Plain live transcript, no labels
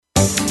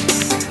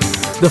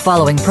The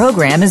following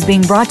program is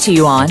being brought to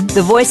you on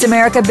the Voice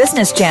America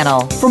Business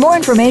Channel. For more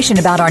information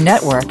about our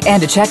network and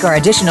to check our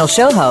additional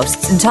show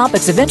hosts and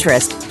topics of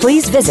interest,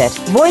 please visit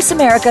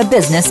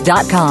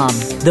voiceamericabusiness.com.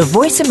 The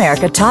Voice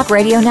America Talk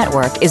Radio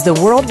Network is the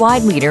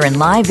worldwide leader in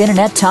live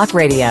Internet talk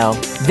radio.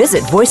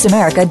 Visit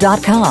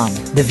voiceamerica.com.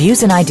 The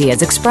views and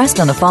ideas expressed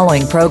on the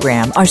following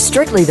program are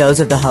strictly those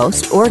of the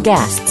host or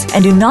guests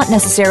and do not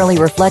necessarily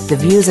reflect the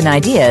views and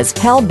ideas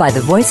held by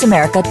the Voice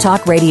America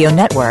Talk Radio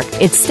Network,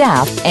 its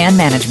staff, and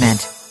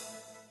management.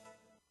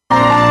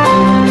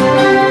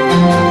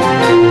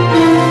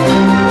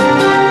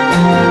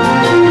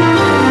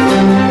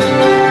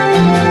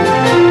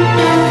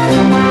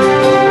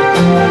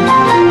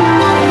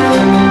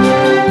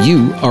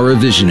 You are a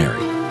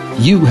visionary.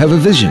 You have a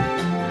vision.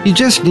 You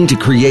just need to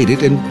create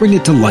it and bring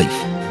it to life.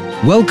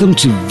 Welcome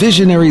to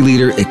Visionary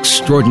Leader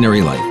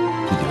Extraordinary Life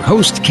with your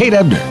host, Kate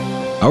Ebner.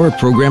 Our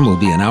program will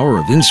be an hour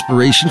of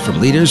inspiration from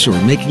leaders who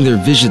are making their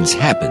visions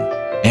happen,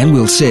 and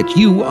will set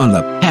you on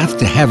the path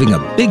to having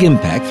a big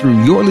impact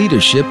through your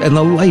leadership and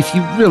the life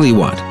you really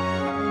want.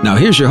 Now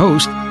here's your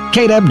host,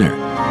 Kate Ebner.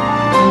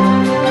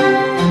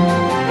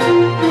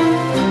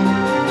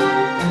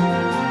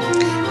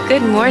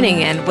 Good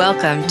morning and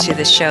welcome to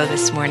the show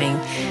this morning.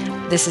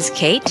 This is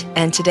Kate,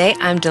 and today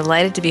I'm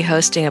delighted to be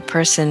hosting a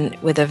person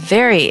with a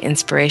very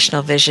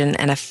inspirational vision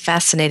and a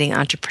fascinating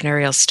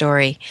entrepreneurial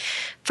story.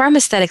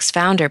 Farmaesthetics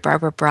founder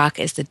Barbara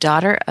Brock is the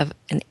daughter of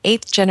an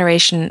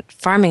 8th-generation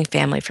farming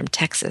family from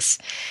Texas.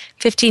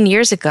 15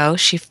 years ago,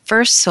 she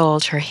first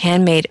sold her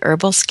handmade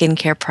herbal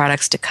skincare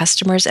products to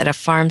customers at a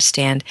farm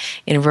stand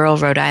in rural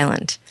Rhode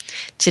Island.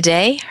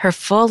 Today, her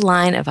full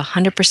line of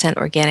 100%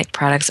 organic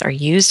products are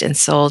used and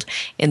sold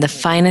in the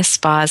finest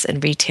spas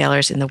and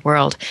retailers in the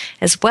world,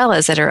 as well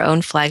as at her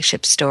own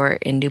flagship store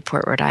in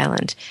Newport, Rhode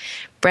Island.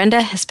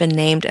 Brenda has been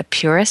named a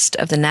purist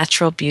of the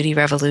natural beauty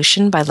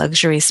revolution by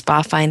Luxury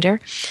Spa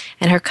Finder,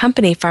 and her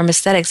company,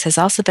 Farmaesthetics, has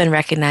also been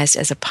recognized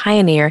as a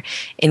pioneer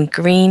in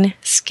green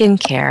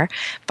skincare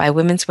by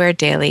Women's Wear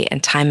Daily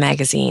and Time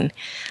Magazine.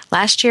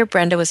 Last year,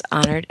 Brenda was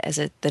honored as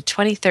the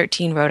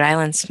 2013 Rhode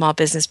Island Small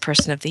Business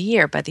Person of the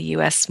Year by the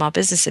U.S. Small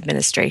Business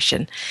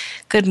Administration.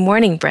 Good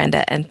morning,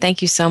 Brenda, and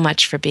thank you so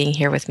much for being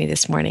here with me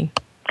this morning.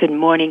 Good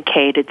morning,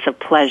 Kate. It's a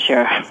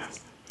pleasure.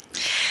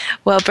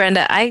 Well,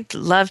 Brenda, I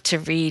love to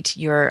read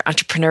your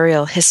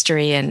entrepreneurial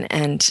history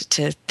and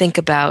to think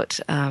about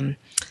the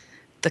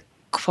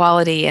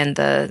quality and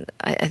the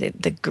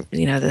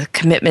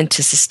commitment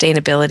to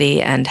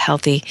sustainability and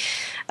healthy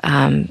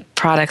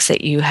products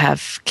that you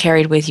have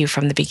carried with you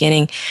from the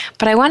beginning.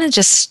 But I want to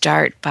just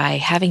start by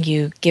having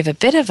you give a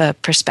bit of a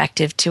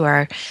perspective to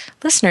our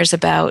listeners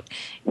about,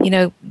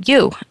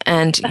 you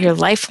and your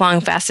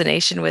lifelong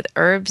fascination with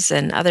herbs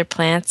and other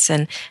plants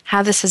and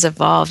how this has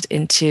evolved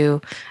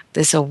into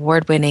this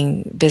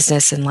award-winning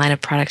business and line of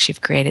products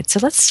you've created. So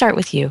let's start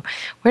with you.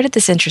 Where did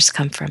this interest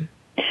come from?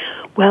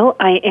 Well,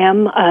 I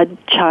am a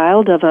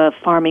child of a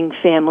farming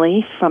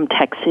family from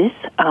Texas.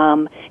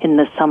 In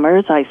the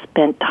summers, I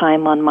spent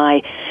time on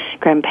my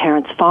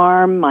grandparents'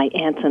 farm. My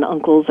aunts and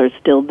uncles are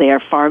still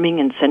there farming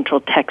in central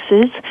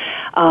Texas.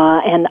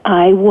 And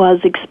I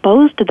was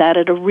exposed to that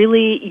at a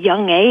really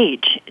young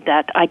age.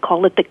 That I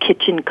call it the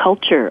kitchen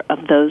culture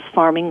of those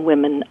farming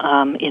women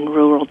in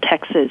rural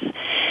Texas.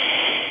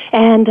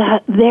 And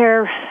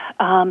their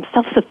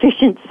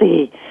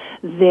self-sufficiency,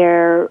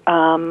 their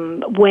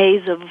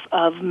ways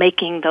of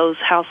making those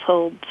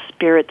household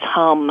spirits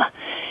hum,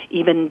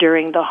 even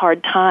during the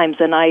hard times.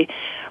 And I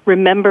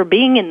remember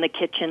being in the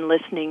kitchen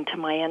listening to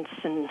my aunts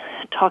and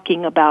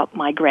talking about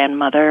my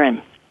grandmother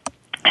and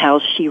how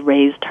she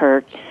raised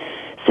her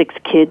 6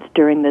 kids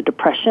during the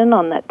Depression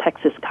on that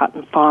Texas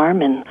cotton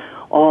farm, and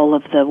all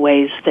of the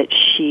ways that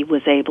she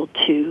was able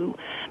to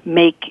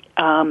make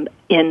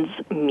ends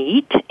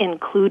meet,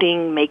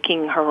 including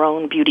making her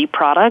own beauty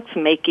products,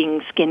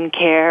 making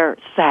skincare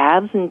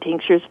salves and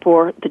tinctures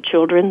for the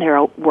children.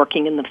 They're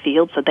working in the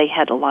field, so they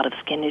had a lot of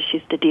skin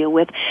issues to deal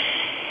with.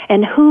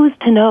 And who's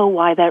to know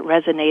why that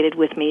resonated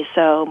with me?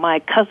 So my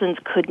cousins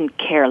couldn't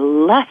care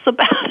less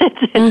about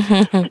it.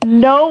 Mm-hmm.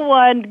 No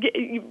one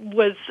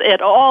was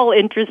at all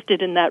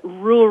interested in that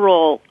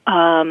rural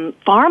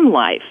farm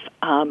life.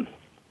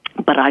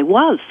 But I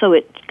was, so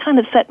it kind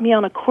of set me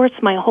on a course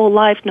my whole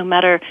life, no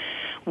matter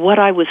what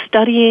I was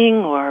studying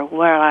or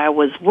where I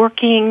was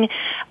working.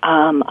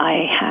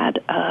 I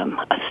had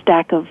a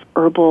stack of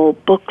herbal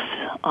books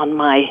on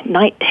my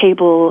night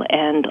table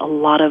and a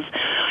lot of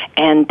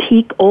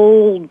antique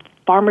old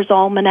farmers'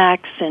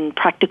 almanacs and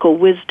practical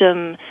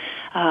wisdom.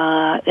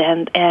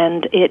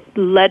 And it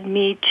led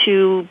me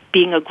to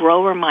being a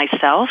grower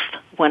myself.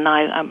 When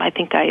I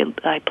think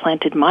I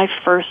planted my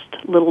first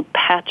little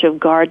patch of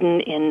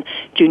garden in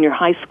junior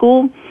high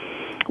school,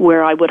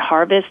 where I would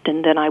harvest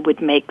and then I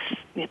would make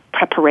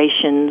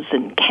preparations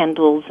and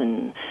candles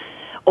and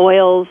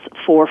oils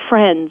for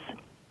friends.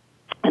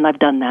 And I've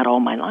done that all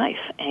my life.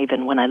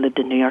 Even when I lived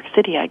in New York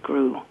City, I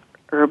grew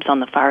herbs on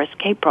the fire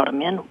escape, brought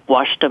them in,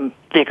 washed them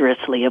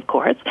vigorously, of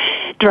course,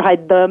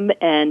 dried them,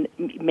 and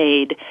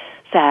made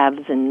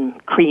salves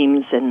and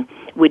creams and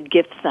would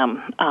gift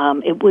them.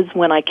 It was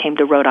when I came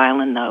to Rhode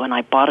Island, though, and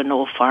I bought an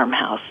old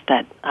farmhouse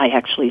that I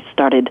actually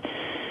started,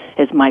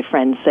 as my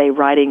friends say,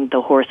 riding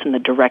the horse in the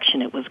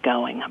direction it was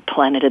going. I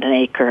planted an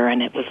acre,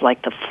 and it was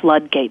like the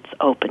floodgates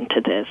open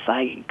to this.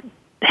 I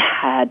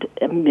had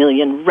a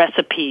million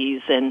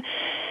recipes and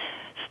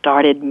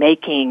started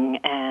making,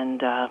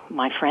 and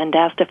my friend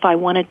asked if I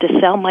wanted to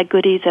sell my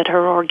goodies at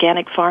her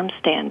organic farm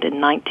stand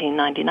in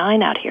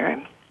 1999 out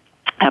here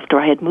after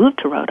I had moved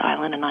to Rhode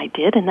Island, and I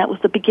did, and that was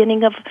the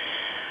beginning of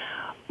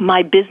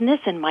my business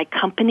and my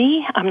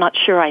company. I'm not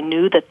sure I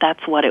knew that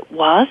that's what it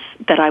was,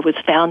 that I was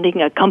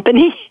founding a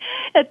company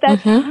at that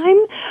time.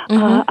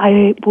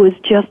 I was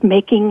just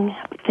making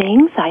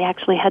things. I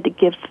actually had to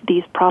give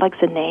these products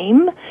a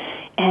name,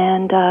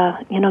 and,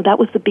 that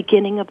was the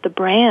beginning of the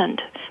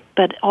brand.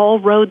 But all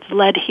roads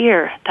led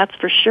here, that's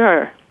for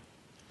sure.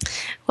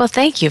 Well,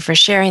 thank you for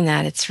sharing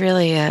that. It's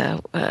really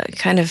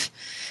kind of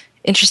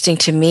interesting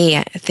to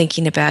me,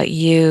 thinking about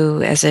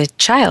you as a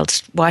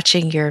child,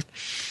 watching your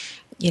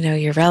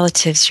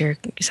relatives, it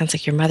sounds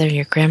like your mother,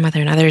 your grandmother,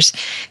 and others,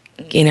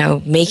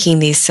 making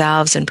these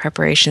salves and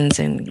preparations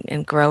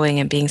and growing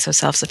and being so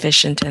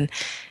self-sufficient. And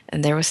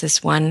there was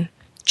this one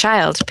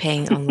child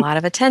paying a lot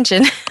of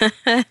attention.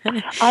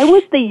 I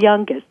was the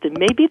youngest, and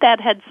maybe that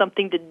had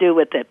something to do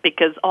with it,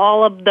 because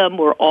all of them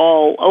were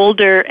all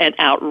older and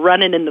out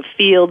running in the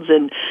fields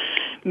and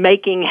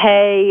making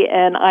hay,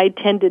 and I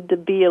tended to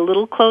be a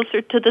little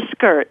closer to the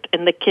skirt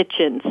in the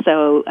kitchen,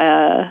 so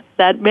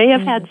that may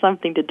have had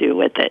something to do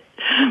with it.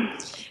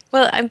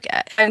 Well,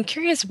 I'm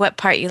curious what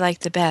part you like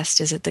the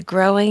best. Is it the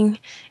growing?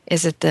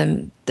 Is it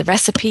the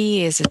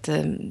recipe? Is it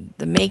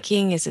the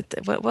making? Is it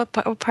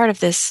what part of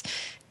this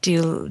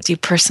do you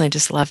personally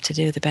just love to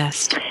do the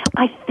best?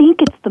 I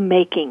think it's the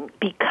making,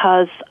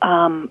 because,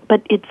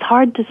 but it's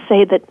hard to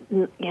say that,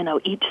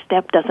 each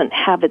step doesn't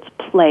have its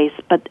place.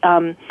 But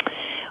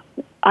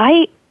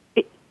I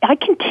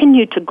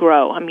continue to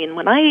grow. I mean,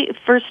 when I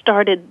first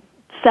started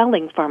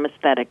selling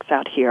Farmaesthetics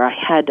out here, I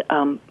had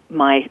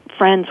my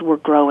friends were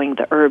growing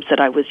the herbs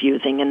that I was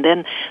using, and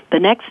then the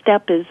next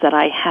step is that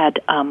I had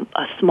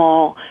a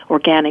small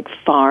organic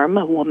farm,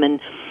 a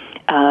woman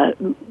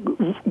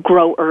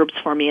grow herbs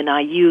for me, and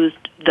I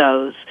used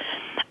those.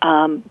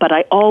 But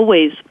I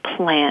always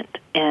plant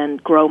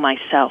and grow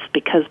myself,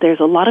 because there's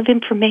a lot of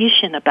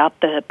information about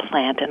the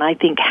plant, and I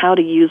think how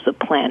to use the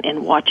plant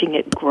and watching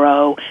it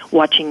grow,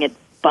 watching it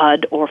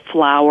bud or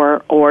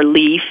flower or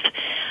leaf.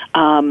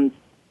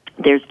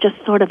 There's just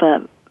sort of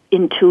a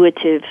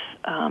intuitive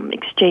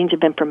exchange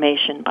of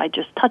information by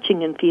just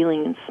touching and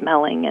feeling and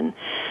smelling, and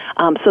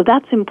so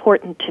that's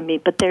important to me.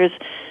 But there's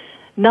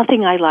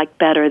nothing I like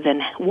better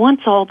than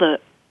once all the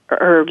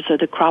herbs or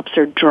the crops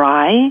are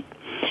dry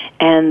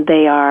and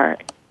they are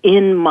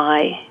in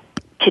my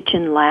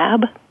kitchen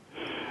lab,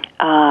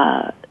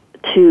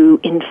 to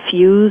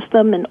infuse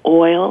them in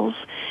oils,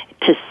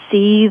 to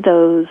see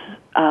those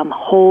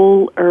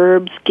whole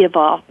herbs give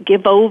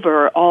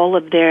over all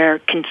of their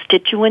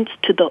constituents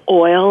to the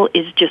oil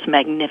is just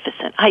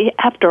magnificent.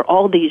 After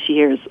all these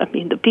years, I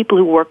mean, the people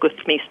who work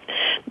with me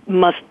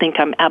must think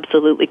I'm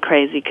absolutely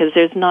crazy, because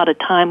there's not a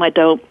time I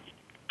don't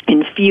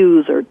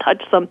infuse or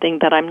touch something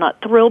that I'm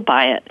not thrilled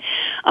by it.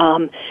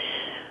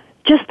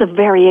 Just the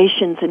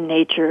variations in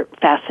nature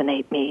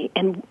fascinate me.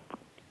 And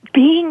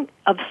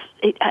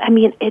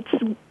it's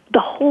the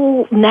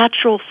whole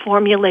natural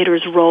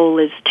formulator's role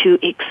is to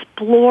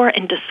explore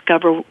and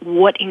discover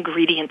what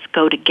ingredients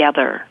go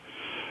together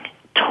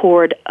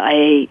toward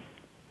a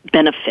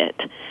benefit.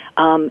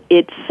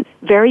 It's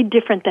very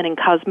different than in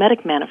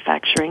cosmetic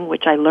manufacturing,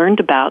 which I learned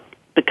about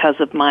because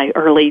of my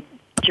early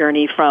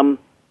journey from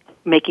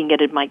making it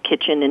in my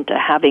kitchen into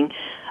having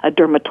a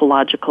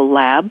dermatological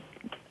lab.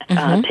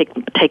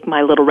 Take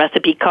my little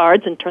recipe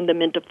cards and turn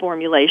them into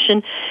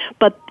formulation.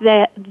 But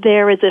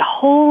there is a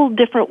whole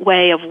different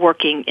way of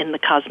working in the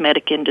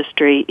cosmetic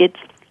industry. It's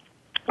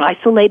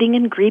isolating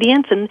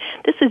ingredients, and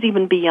this is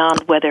even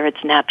beyond whether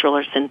it's natural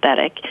or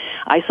synthetic.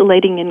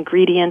 Isolating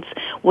ingredients,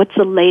 what's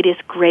the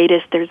latest,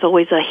 greatest? There's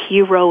always a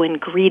hero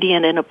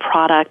ingredient in a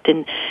product,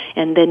 and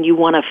then you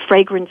want to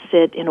fragrance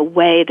it in a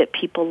way that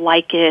people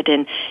like it,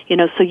 and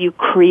so you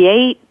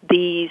create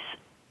these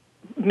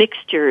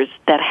mixtures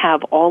that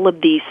have all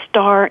of these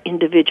star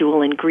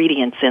individual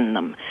ingredients in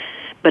them.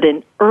 But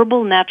in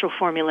herbal natural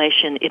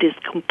formulation, it is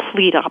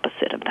complete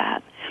opposite of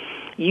that.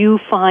 You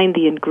find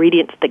the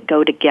ingredients that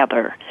go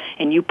together,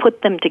 and you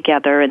put them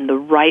together in the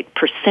right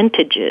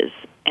percentages,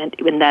 and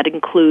that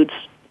includes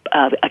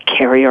a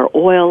carrier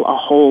oil, a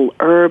whole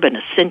herb, an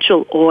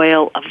essential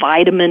oil, a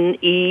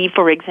vitamin E,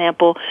 for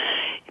example,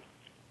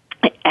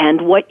 and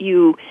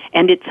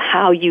it's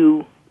how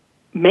you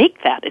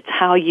make that. It's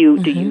how do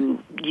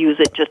you use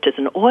it just as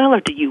an oil, or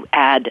do you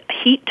add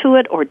heat to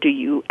it, or do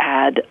you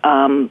add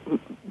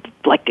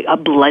like a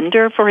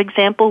blender, for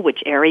example,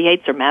 which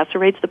aerates or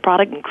macerates the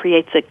product and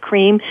creates a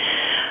cream.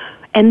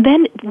 And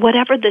then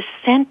whatever the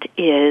scent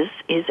is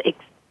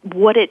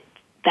what it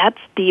that's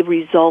the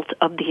result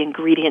of the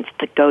ingredients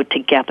that go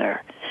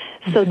together.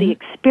 So Mm-hmm. the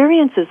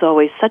experience is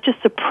always such a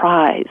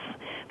surprise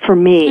for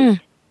me.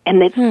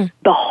 And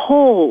the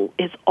whole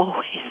is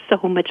always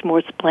so much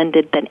more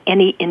splendid than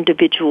any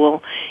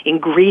individual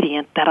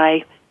ingredient that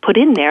I put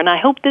in there. And I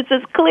hope this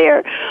is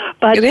clear.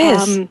 But it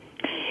is.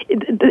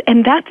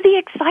 And that's the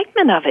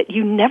excitement of it.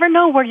 You never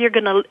know where you're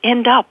going to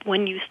end up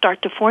when you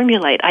start to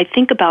formulate. I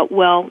think about,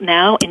 well,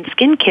 now in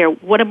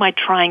skincare, what am I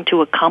trying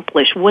to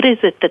accomplish? What is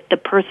it that the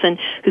person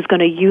who's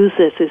going to use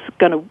this is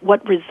going to,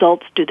 what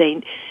results do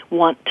they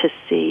want to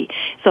see?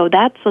 So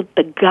that's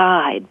the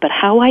guide. But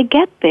how I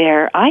get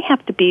there, I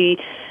have to be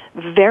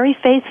very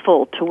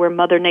faithful to where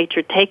Mother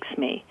Nature takes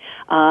me.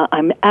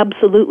 I'm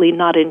absolutely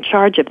not in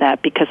charge of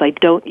that because I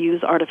don't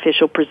use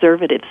artificial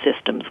preservative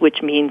systems,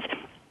 which means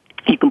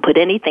you can put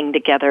anything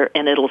together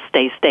and it'll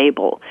stay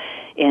stable.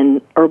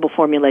 In herbal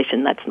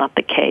formulation, that's not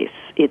the case.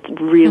 It's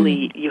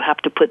really, you have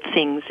to put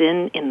things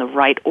in the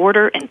right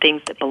order and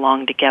things that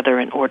belong together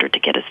in order to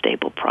get a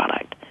stable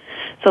product.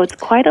 So it's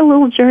quite a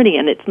little journey,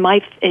 and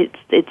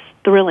it's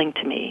thrilling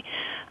to me.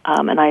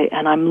 And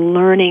I'm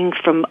learning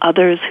from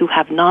others who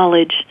have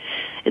knowledge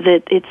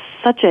that it's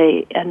such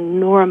a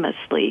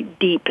enormously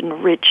deep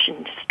and rich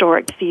and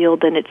historic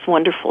field, and it's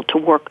wonderful to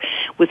work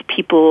with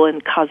people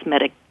in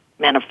cosmetic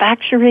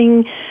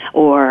manufacturing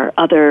or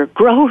other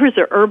growers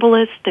or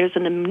herbalists. There's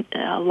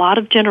a lot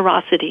of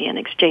generosity and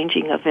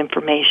exchanging of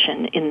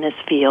information in this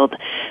field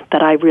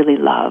that I really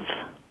love.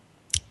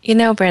 You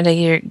know, Brenda,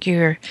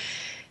 you're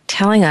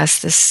telling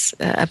us this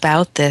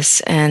about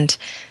this, and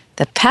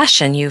the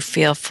passion you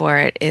feel for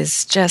it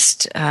is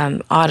just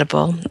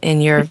audible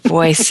in your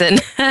voice and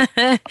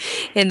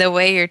in the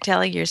way you're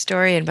telling your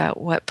story and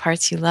about what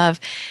parts you love.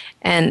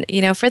 And,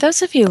 you know, for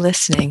those of you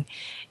listening,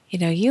 you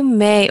know, you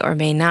may or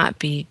may not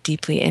be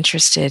deeply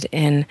interested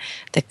in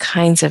the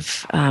kinds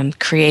of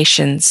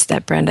creations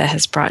that Brenda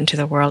has brought into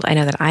the world. I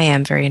know that I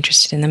am very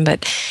interested in them,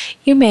 but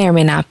you may or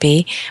may not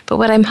be. But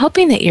what I'm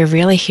hoping that you're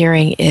really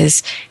hearing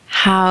is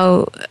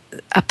how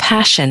a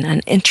passion, an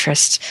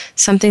interest,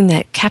 something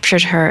that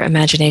captured her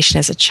imagination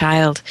as a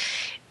child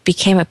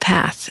became a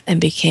path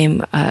and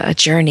became a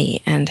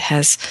journey and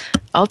has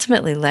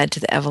ultimately led to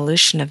the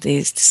evolution of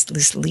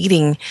this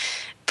leading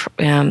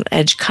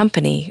edge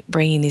company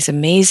bringing these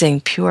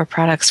amazing pure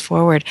products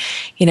forward,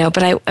 you know,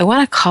 but I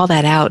want to call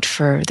that out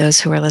for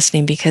those who are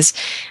listening, because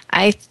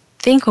I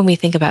think when we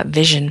think about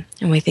vision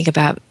and we think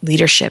about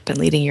leadership and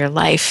leading your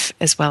life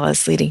as well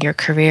as leading your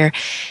career,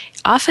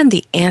 often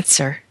the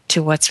answer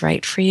to what's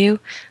right for you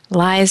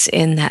lies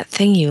in that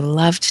thing you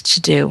loved to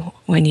do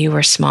when you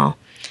were small.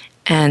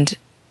 And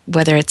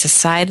whether it's a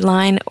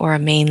sideline or a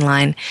main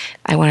line,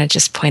 I want to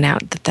just point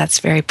out that that's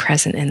very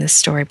present in this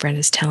story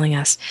Brenda's telling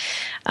us.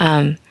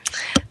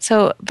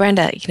 So,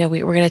 Brenda, you know,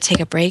 we're going to take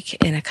a break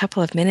in a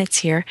couple of minutes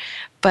here,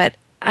 but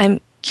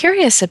I'm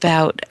curious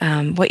about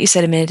what you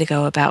said a minute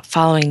ago about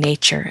following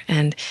nature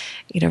and,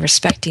 you know,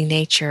 respecting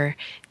nature,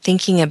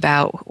 thinking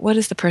about what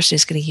is the person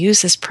who's going to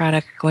use this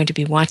product going to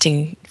be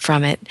wanting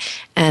from it,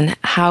 and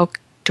how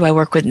do I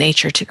work with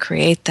nature to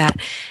create that?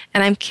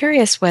 And I'm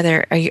curious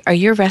whether are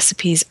your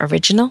recipes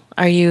original?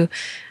 Are you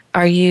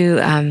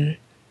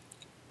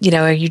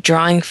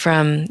drawing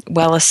from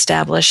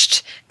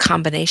well-established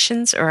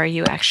combinations, or are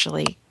you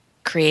actually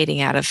creating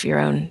out of your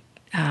own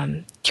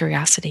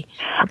curiosity,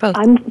 or both?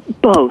 I'm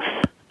both.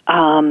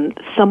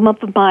 Some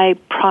of my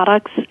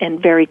products and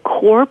very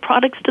core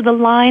products to the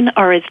line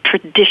are as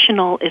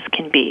traditional as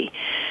can be,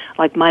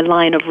 like my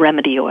line of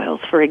remedy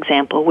oils, for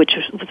example, which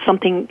is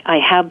something I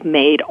have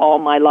made all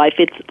my life.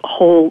 It's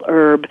whole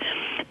herb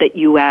that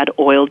you add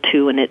oil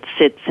to, and it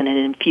sits and it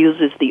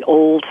infuses the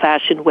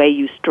old-fashioned way.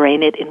 You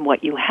strain it, and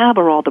what you have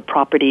are all the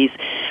properties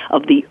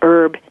of the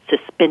herb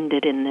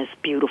suspended in this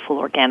beautiful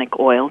organic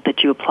oil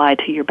that you apply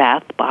to your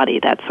bath body,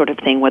 that sort of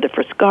thing, whether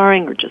for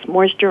scarring or just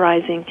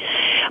moisturizing.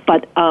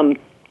 But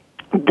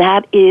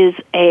that is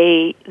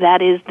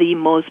the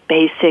most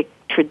basic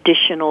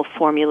traditional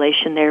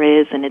formulation there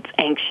is, and it's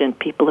ancient.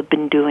 People have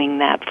been doing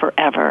that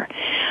forever.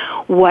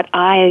 What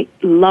I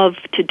love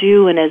to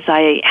do, and as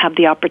I have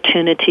the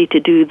opportunity to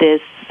do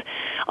this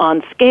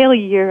on scale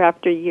year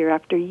after year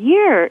after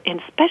year,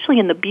 and especially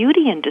in the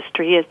beauty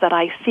industry, is that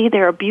I see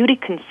there are beauty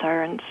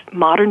concerns,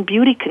 modern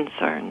beauty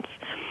concerns,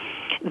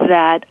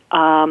 that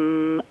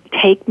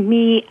take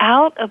me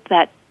out of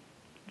that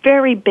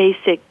very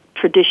basic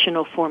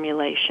traditional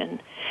formulation.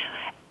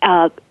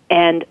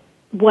 And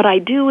what I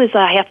do is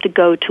I have to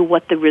go to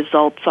what the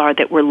results are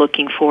that we're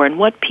looking for and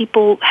what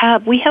people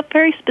have. We have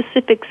very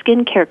specific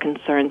skincare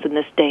concerns in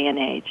this day and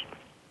age.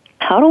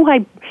 How do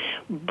I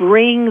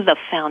bring the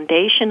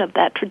foundation of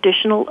that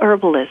traditional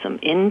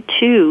herbalism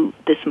into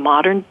this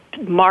modern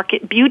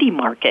market, beauty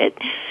market,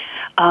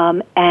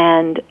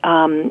 and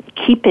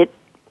keep it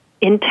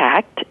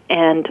intact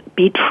and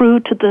be true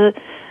to the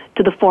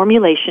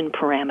formulation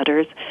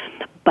parameters,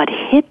 but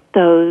hit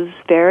those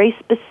very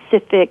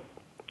specific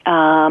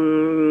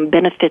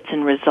benefits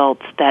and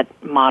results that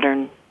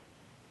modern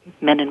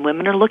men and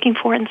women are looking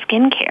for in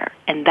skincare.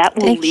 And that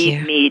will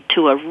lead me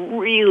to a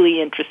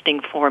really interesting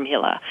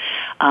formula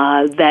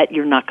that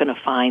you're not going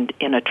to find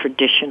in a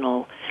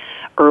traditional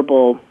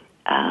herbal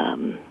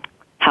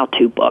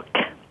how-to book.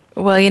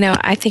 Well,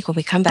 I think when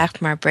we come back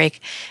from our break,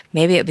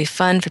 maybe it would be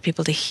fun for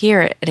people to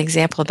hear an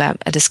example about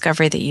a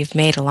discovery that you've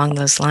made along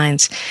those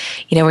lines.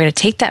 We're going to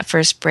take that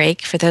first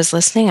break. For those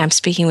listening, I'm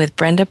speaking with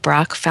Brenda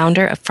Brock,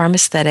 founder of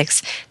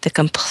Farmaesthetics, the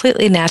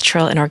completely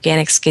natural and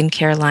organic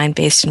skincare line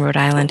based in Rhode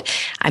Island.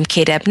 I'm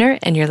Kate Ebner,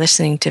 and you're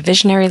listening to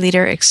Visionary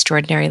Leader,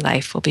 Extraordinary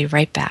Life. We'll be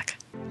right back.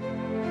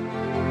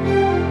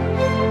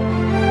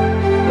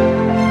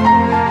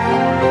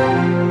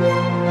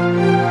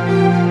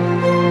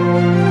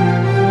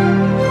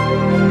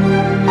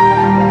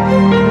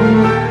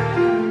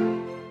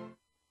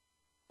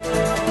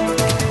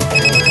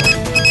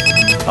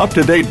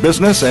 Up-to-date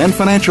business and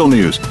financial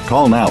news.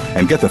 Call now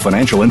and get the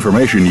financial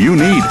information you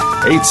need.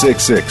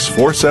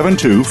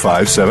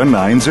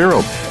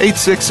 866-472-5790.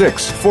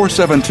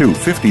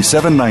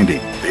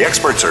 866-472-5790. The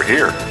experts are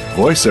here.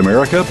 Voice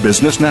America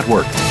Business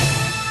Network.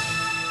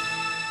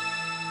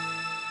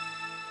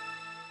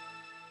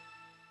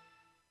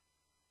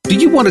 Do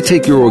you want to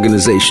take your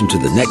organization to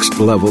the next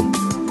level?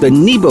 The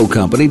Nebo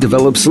Company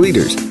develops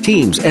leaders,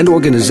 teams, and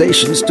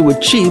organizations to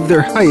achieve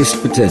their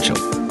highest potential.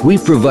 We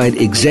provide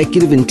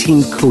executive and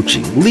team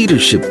coaching,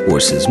 leadership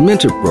courses,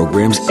 mentor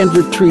programs, and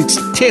retreats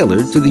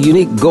tailored to the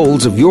unique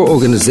goals of your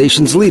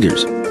organization's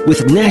leaders.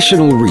 With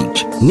national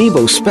reach,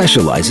 Nebo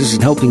specializes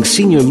in helping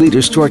senior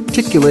leaders to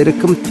articulate a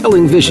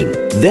compelling vision,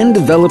 then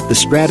develop the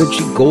strategy,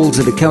 goals,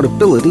 and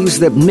accountabilities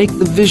that make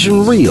the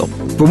vision real.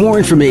 For more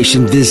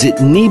information, visit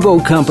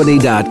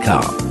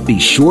NeboCompany.com. Be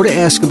sure to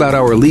ask about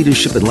our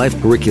leadership and life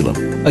curriculum.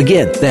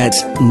 Again,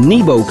 that's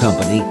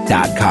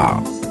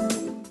NeboCompany.com.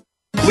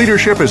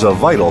 Leadership is a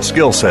vital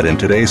skill set in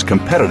today's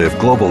competitive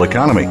global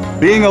economy.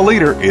 Being a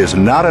leader is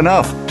not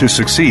enough. To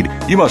succeed,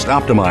 you must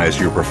optimize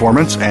your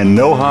performance and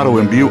know how to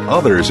imbue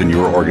others in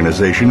your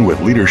organization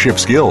with leadership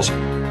skills.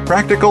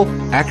 Practical,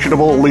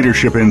 actionable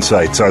leadership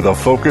insights are the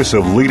focus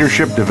of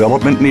Leadership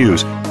Development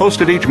News,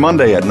 hosted each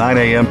Monday at 9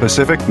 a.m.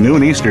 Pacific,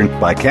 noon Eastern,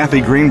 by Kathy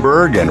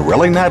Greenberg and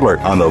Relly Nadler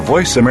on the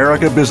Voice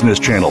America Business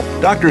Channel.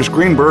 Doctors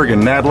Greenberg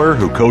and Nadler,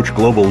 who coach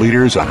global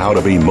leaders on how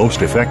to be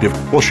most effective,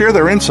 will share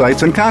their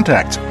insights and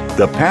contacts.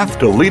 The path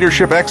to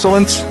leadership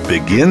excellence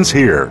begins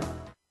here.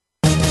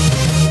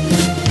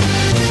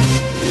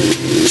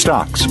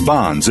 Stocks,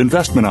 bonds,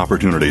 investment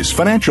opportunities,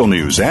 financial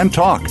news, and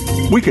talk.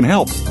 We can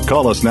help.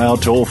 Call us now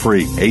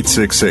toll-free,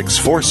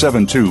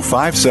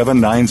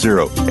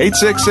 866-472-5790.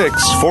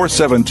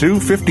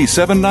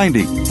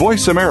 866-472-5790.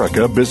 Voice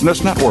America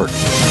Business Network.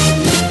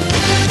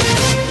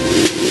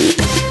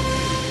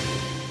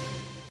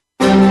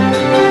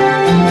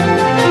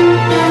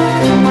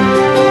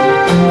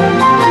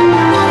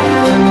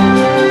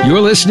 You're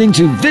listening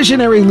to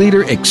Visionary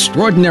Leader,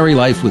 Extraordinary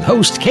Life with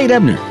host Kate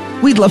Ebner.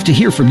 We'd love to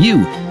hear from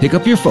you. Pick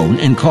up your phone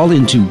and call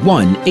into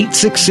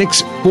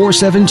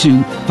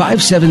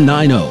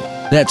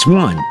 1-866-472-5790. That's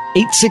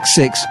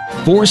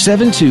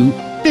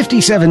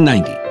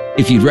 1-866-472-5790.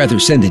 If you'd rather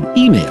send an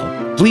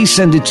email, please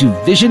send it to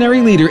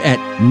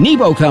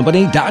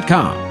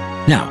visionaryleader@nebocompany.com.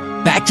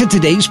 Now, back to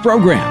today's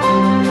program.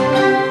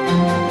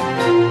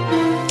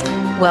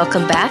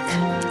 Welcome back.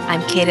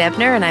 I'm Kate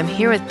Ebner, and I'm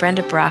here with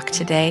Brenda Brock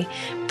today.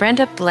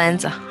 Brenda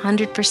blends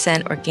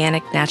 100%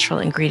 organic natural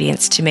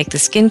ingredients to make the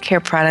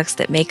skincare products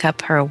that make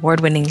up her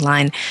award-winning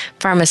line,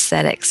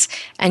 Farmaesthetics.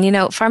 And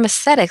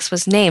Farmaesthetics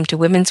was named to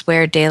Women's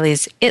Wear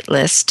Daily's It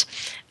List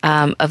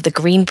of the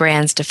green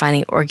brands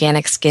defining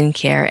organic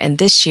skincare, and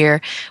this year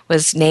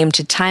was named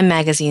to Time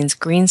Magazine's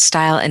Green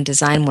Style and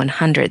Design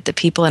 100, the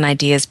people and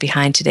ideas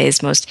behind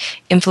today's most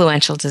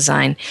influential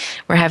design.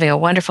 We're having a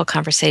wonderful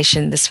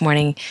conversation this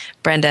morning,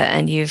 Brenda,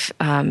 and you've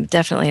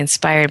definitely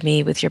inspired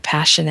me with your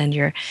passion and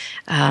your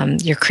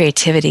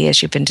creativity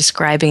as you've been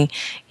describing,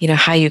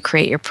 how you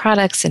create your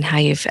products and how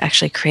you've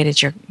actually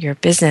created your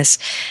business.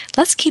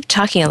 Let's keep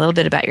talking a little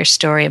bit about your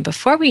story, and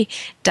before we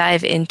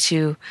dive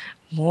into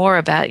more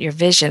about your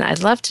vision,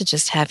 I'd love to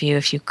just have you,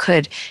 if you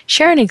could,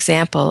 share an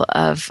example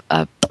of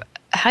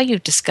how you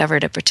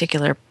discovered a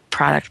particular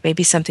product,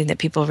 maybe something that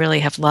people really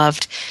have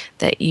loved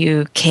that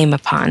you came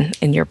upon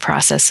in your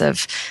process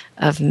of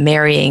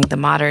marrying the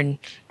modern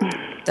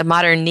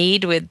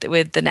need with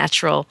the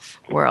natural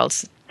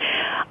world.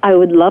 I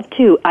would love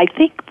to. I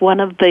think one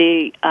of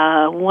the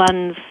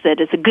ones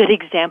that is a good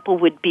example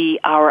would be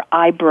our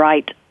Eye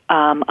Bright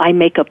eye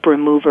makeup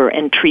remover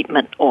and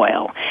treatment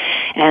oil.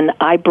 And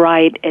Eye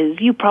Bright, as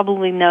you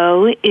probably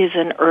know, is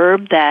an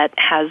herb that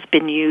has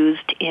been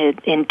used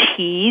in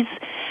teas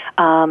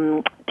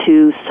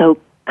to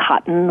soak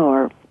cotton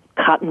or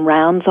cotton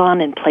rounds on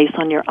and place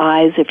on your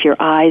eyes if your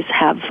eyes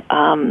have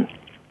a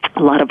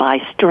lot of eye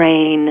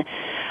strain.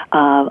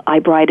 Eye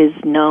Bright is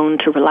known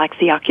to relax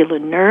the ocular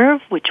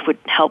nerve, which would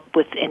help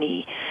with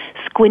any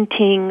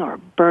squinting or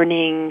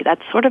burning, that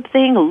sort of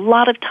thing. A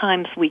lot of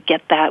times we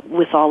get that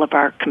with all of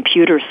our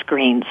computer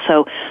screens.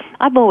 So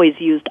I've always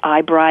used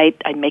Eye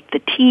Bright. I make the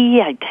tea.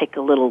 I take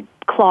a little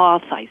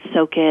cloth, I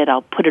soak it,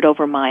 I'll put it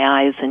over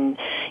my eyes and,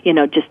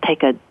 just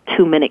take a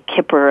 2-minute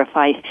kipper if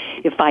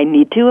I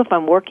need to, if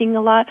I'm working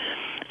a lot.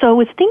 So I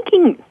was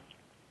thinking,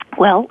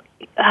 well,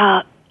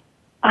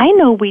 I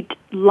know a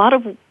lot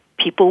of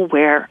people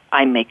wear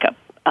eye makeup.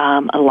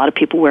 A lot of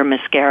people wear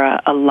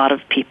mascara. A lot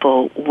of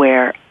people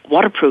wear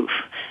waterproof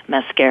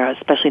mascara,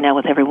 especially now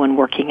with everyone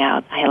working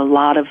out. I had a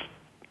lot of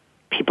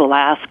people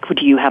ask,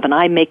 do you have an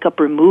eye makeup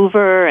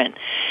remover? And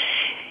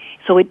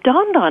so it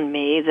dawned on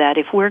me that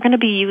if we're going to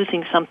be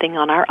using something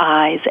on our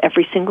eyes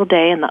every single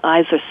day, and the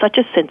eyes are such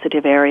a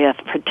sensitive area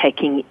for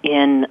taking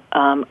in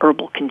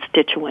herbal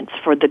constituents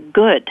for the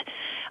good,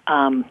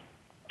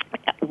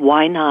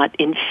 why not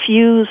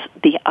infuse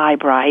the eye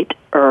bright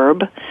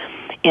herb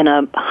in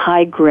a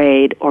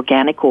high-grade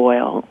organic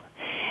oil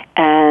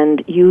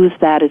and use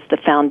that as the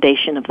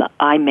foundation of the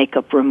eye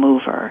makeup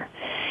remover.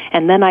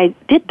 And then I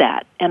did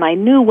that, and I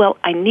knew, well,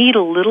 I need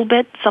a little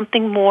bit,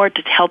 something more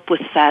to help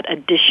with that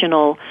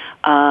additional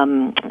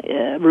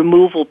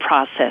removal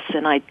process.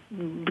 And I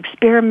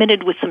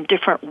experimented with some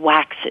different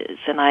waxes,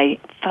 and I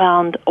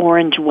found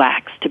orange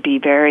wax to be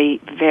very,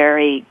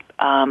 very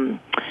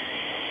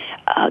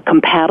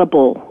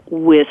compatible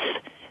with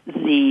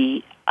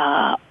the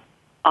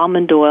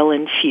almond oil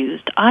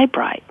infused eye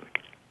bright.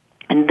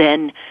 And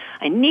then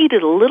I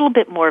needed a little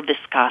bit more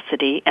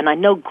viscosity, and I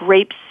know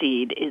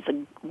grapeseed is a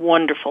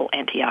wonderful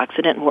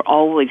antioxidant, and we're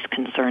always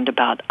concerned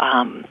about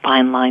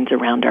fine lines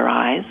around our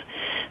eyes.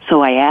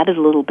 So I added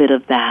a little bit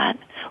of that,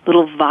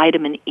 little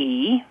vitamin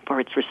E for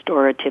its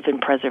restorative and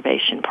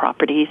preservation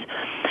properties,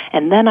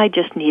 and then I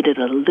just needed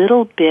a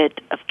little bit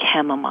of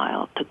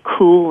chamomile to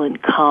cool and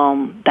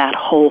calm that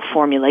whole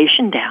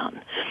formulation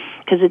down.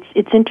 Because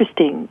it's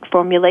interesting,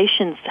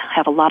 formulations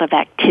have a lot of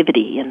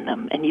activity in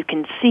them, and you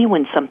can see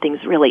when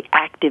something's really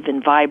active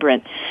and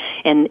vibrant.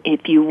 And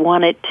if you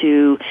want it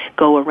to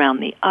go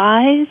around the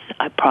eyes,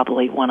 I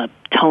probably want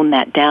to tone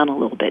that down a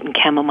little bit, and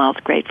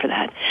chamomile's great for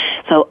that.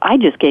 So I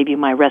just gave you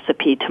my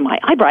recipe to my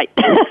eye bright.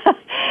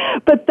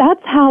 But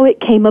that's how it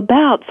came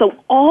about. So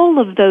all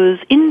of those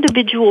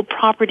individual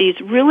properties,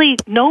 really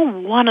no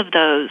one of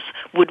those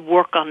would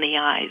work on the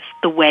eyes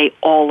the way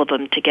all of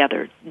them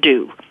together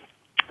do.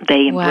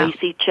 They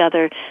embrace each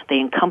other, they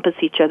encompass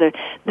each other,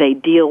 they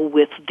deal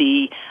with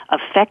the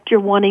effect you're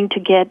wanting to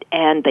get,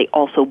 and they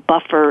also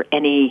buffer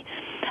any,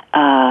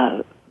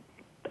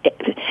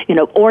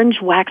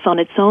 orange wax on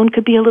its own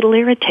could be a little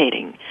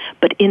irritating.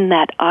 But in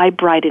that eye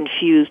bright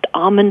infused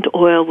almond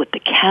oil with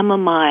the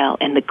chamomile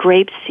and the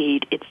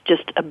grapeseed, it's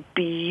just a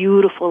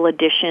beautiful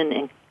addition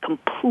and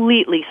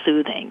completely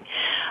soothing.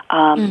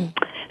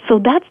 So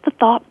that's the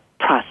thought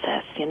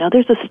process.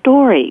 There's a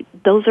story.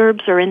 Those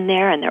herbs are in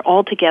there, and they're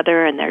all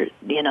together, and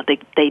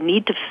they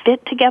need to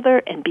fit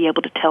together and be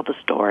able to tell the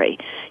story.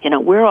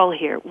 We're all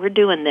here. We're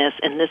doing this,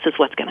 and this is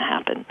what's going to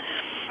happen.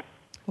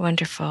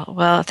 Wonderful.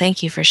 Well,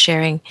 thank you for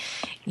sharing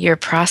your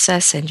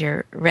process and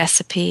your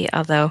recipe,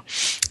 although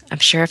I'm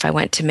sure if I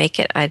went to make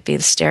it, I'd be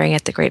staring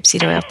at the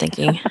grapeseed oil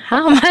thinking,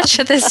 how much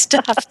of this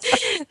stuff?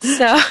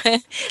 So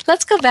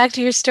let's go back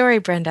to your story,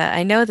 Brenda.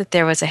 I know that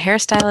there was a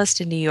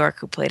hairstylist in New York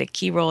who played a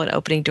key role in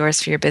opening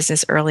doors for your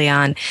business early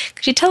on.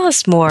 Could you tell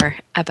us more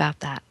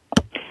about that?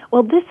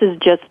 Well, this is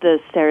just the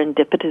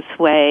serendipitous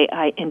way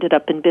I ended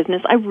up in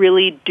business. I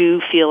really do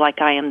feel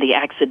like I am the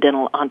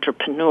accidental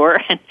entrepreneur.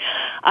 And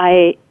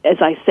as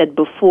I said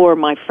before,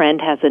 my friend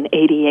has an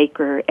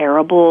 80-acre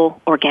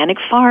arable organic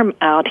farm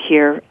out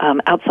here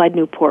outside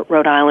Newport,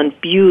 Rhode Island.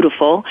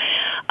 Beautiful.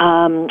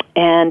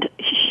 And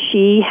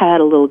she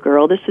had a little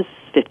girl. This is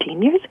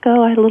 15 years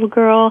ago. I had a little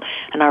girl,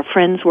 and our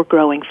friends were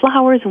growing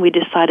flowers, and we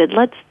decided,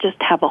 let's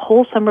just have a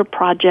whole summer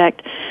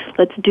project.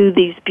 Let's do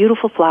these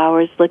beautiful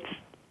flowers. Let's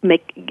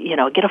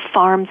get a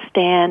farm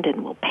stand,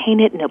 and we'll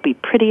paint it, and it'll be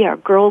pretty. Our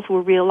girls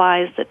will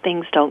realize that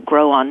things don't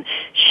grow on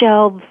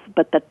shelves,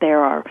 but that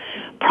there are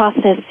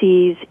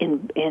processes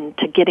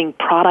into getting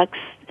products.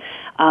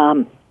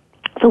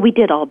 So we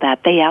did all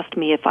that. They asked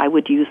me if I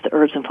would use the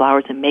herbs and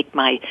flowers and make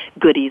my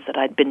goodies that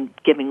I'd been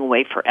giving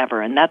away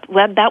forever. And that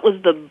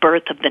was the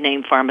birth of the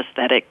name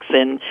Farmaesthetics,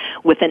 and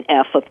with an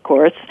F, of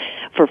course,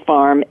 for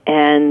farm,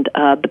 and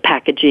the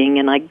packaging.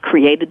 And I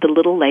created the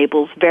little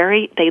labels.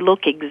 They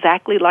look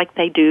exactly like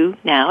they do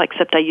now,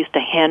 except I used to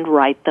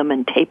handwrite them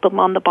and tape them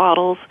on the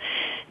bottles.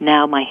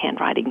 Now my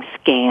handwriting's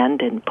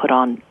scanned and put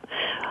on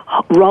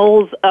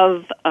rolls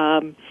of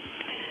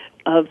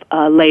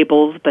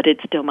labels, but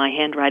it's still my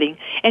handwriting.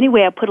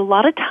 Anyway, I put a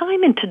lot of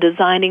time into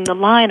designing the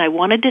line. I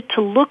wanted it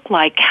to look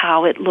like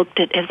how it looked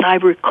as I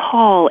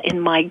recall, in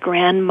my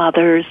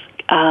grandmother's,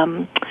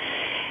 on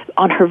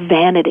her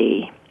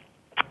vanity.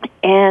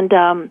 And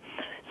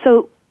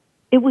so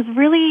it was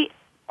really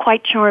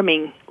quite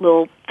charming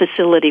little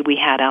facility we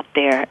had out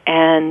there.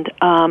 And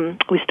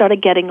we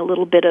started getting a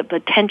little bit of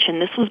attention.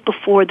 This was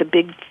before the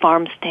big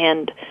farm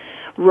stand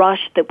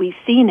rush that we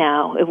see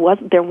now.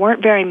 There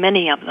weren't very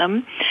many of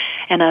them,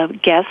 and a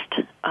guest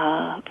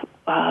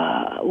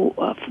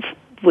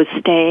was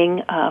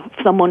staying.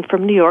 Someone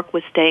from New York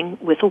was staying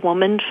with a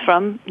woman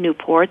from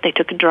Newport. They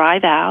took a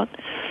drive out.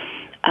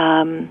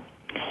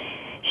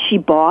 she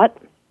bought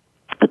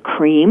a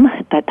cream.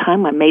 At that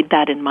time, I made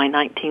that in my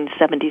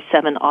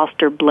 1977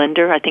 Oster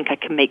blender. I think I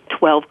could make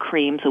 12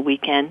 creams a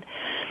weekend.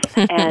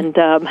 And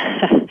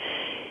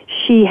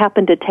she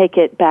happened to take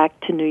it back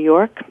to New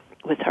York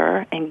with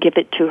her and give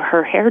it to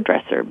her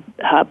hairdresser,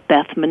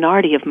 Beth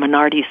Minardi of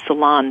Minardi's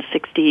Salon,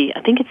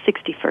 I think it's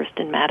 61st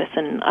in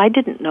Madison. I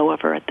didn't know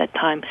of her at that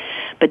time,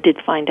 but did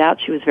find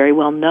out she was very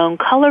well-known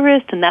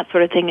colorist and that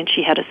sort of thing, and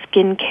she had a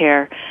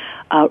skincare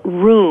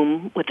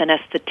room with an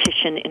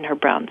esthetician in her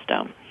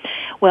brownstone.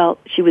 Well,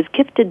 she was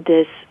gifted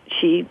this.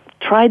 She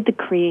tried the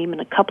cream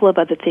and a couple of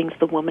other things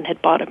the woman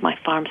had bought at my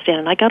farm stand,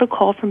 and I got a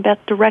call from Beth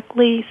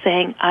directly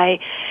saying, I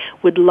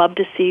would love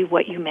to see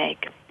what you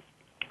make.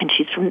 And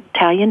she's from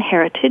Italian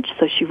heritage,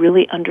 so she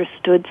really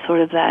understood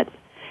sort of that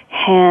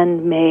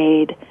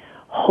handmade,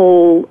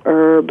 whole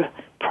herb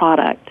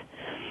product.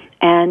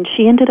 And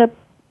she ended up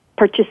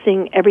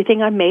purchasing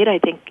everything I made. I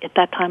think at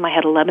that time I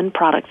had 11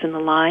 products in the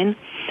line.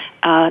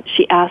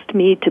 She asked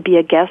me to be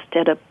a guest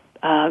at a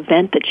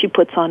event that she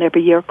puts on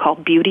every year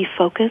called Beauty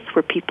Focus,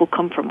 where people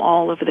come from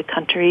all over the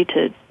country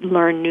to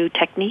learn new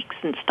techniques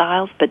and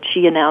styles. But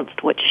she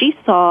announced what she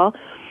saw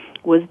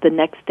was the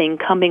next thing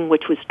coming,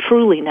 which was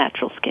truly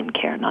natural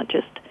skincare, not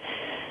just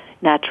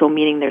natural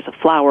meaning there's a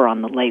flower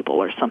on the label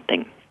or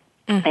something.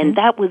 Mm-hmm. And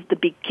that was the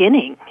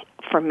beginning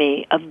for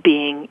me of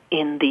being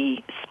in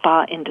the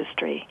spa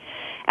industry.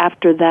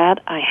 After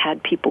that, I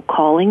had people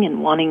calling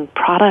and wanting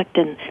product,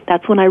 and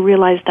that's when I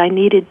realized I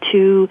needed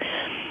to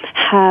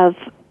have,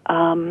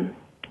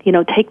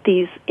 take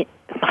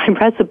my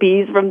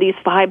recipes from these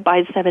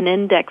 5x7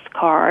 index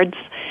cards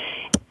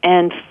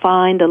and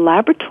find a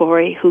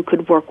laboratory who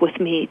could work with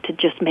me to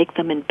just make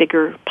them in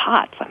bigger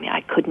pots. I mean,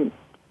 I couldn't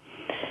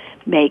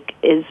make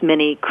as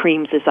many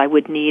creams as I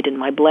would need in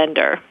my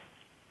blender.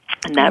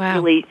 And that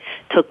really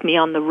took me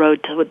on the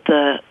road to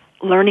the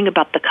learning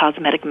about the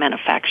cosmetic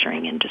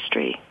manufacturing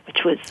industry,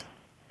 which was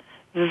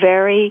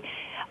very,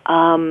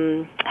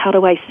 how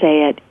do I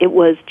say it? It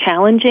was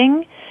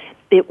challenging,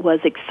 it was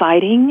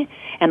exciting,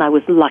 and I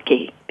was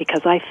lucky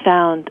because I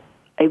found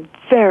a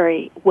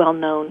very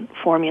well-known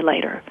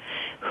formulator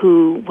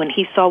who, when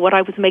he saw what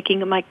I was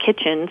making in my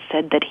kitchen,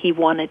 said that he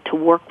wanted to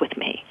work with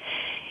me.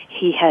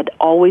 He had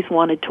always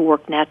wanted to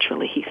work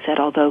naturally, he said,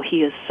 although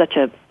he is such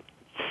a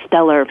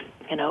stellar,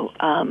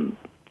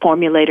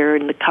 formulator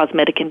in the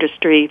cosmetic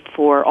industry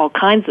for all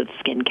kinds of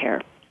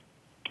skincare.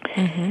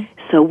 Mm-hmm.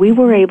 So we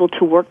were able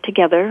to work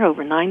together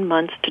over 9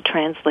 months to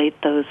translate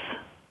those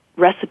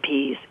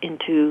recipes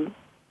into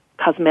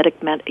cosmetic,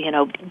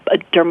 a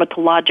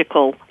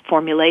dermatological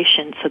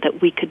formulation so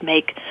that we could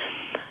make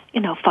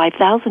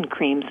 5,000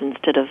 creams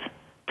instead of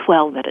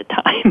 12 at a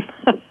time.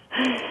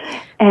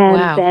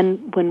 And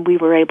then when we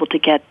were able to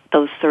get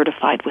those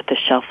certified with the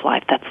shelf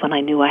life, that's when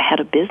I knew I had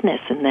a business,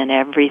 and then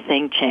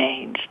everything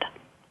changed.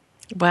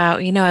 Wow.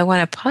 I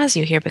want to pause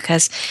you here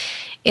because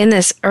in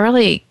this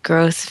early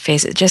growth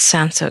phase, it just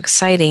sounds so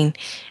exciting,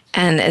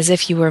 and as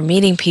if you were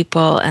meeting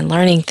people and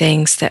learning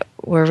things that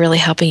were really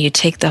helping you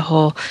take the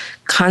whole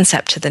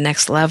concept to the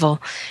next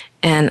level.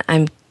 And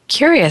I'm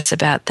curious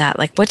about that.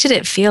 Like, what did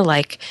it feel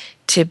like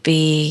to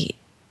be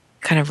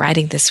kind of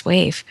riding this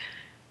wave?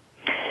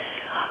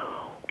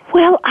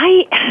 Well,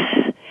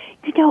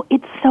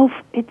 it's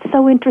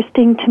so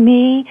interesting to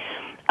me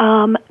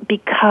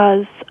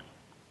because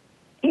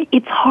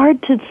it's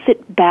hard to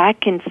sit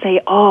back and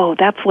say, oh,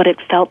 that's what it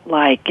felt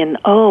like, and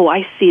oh,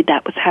 I see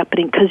that was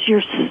happening, because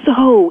you're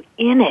so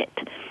in it.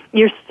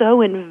 You're so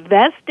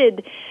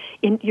invested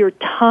in your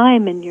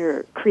time and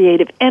your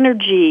creative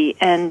energy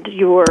and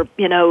your,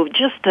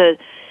 just the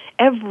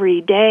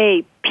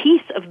everyday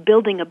piece of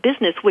building a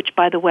business, which,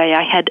 by the way,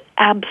 I had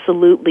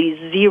absolutely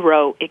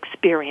zero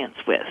experience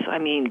with. I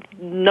mean,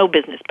 no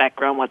business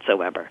background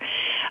whatsoever.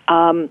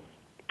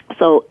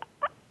 So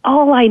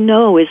all I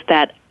know is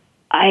that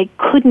I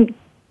couldn't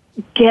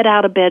get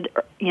out of bed,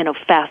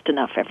 fast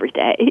enough every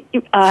day.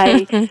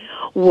 I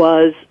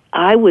was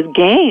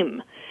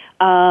game.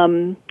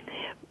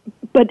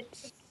 But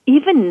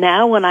even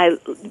now, when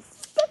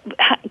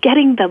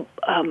getting the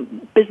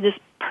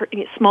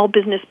Small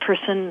Business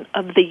Person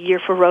of the Year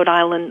for Rhode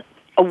Island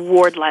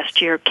award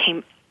last year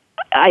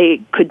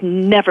I could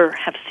never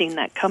have seen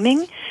that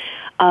coming.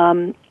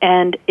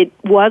 And it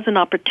was an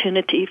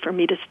opportunity for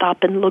me to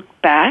stop and look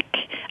back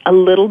a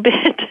little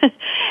bit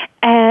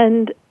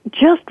and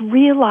just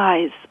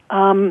realize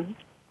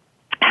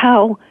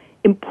how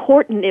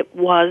important it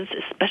was,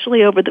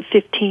 especially over the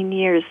 15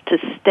 years, to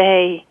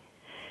stay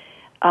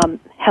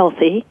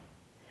healthy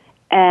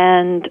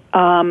and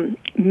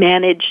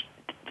manage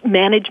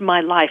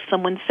my life.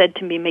 Someone said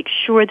to me, make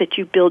sure that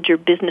you build your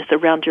business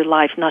around your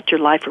life, not your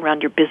life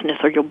around your business,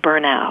 or you'll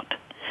burn out.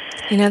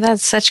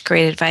 That's such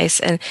great advice.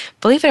 And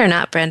believe it or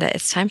not, Brenda,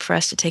 it's time for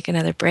us to take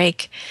another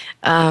break.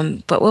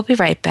 But we'll be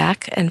right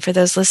back. And for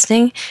those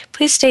listening,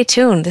 please stay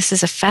tuned. This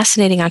is a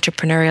fascinating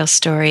entrepreneurial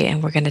story,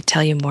 and we're going to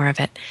tell you more of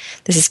it.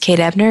 This is Kate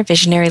Ebner,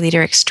 Visionary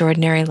Leader,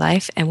 Extraordinary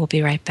Life, and we'll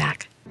be right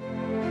back.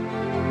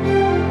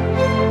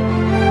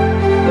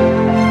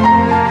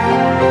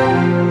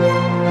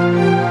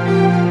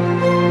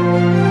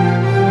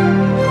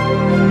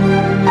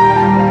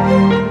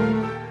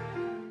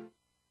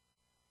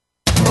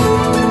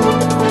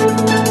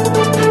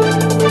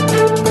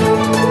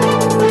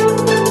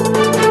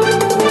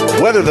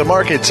 the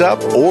market's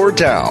up or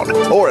down,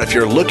 or if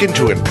you're looking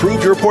to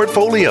improve your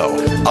portfolio,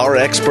 our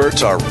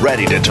experts are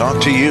ready to talk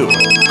to you.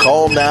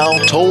 Call now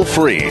toll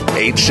free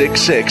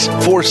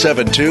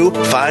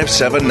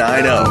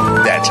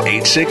 866-472-5790. That's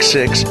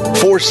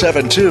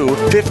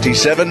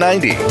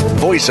 866-472-5790.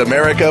 Voice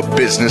America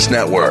Business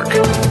Network.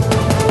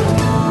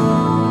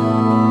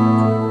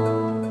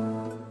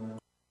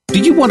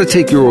 Do you want to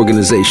take your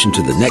organization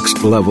to the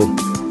next level?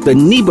 The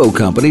Nebo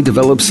Company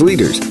develops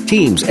leaders,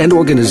 teams, and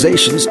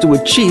organizations to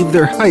achieve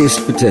their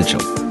highest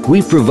potential.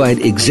 We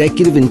provide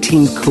executive and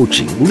team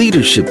coaching,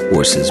 leadership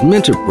courses,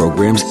 mentor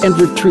programs, and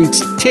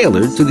retreats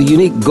tailored to the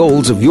unique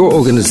goals of your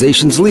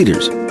organization's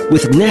leaders.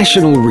 With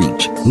national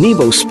reach,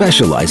 Nebo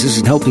specializes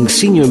in helping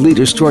senior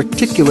leaders to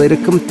articulate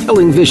a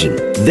compelling vision,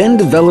 then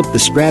develop the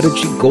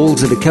strategy,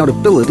 goals, and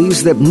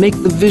accountabilities that make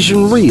the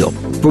vision real.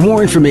 For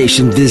more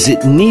information, visit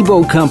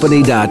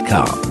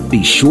NeboCompany.com.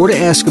 Be sure to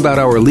ask about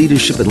our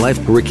leadership and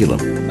life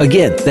curriculum.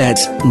 Again,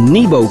 that's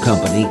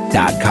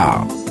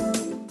NeboCompany.com.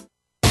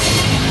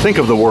 Think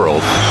of the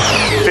world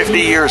 50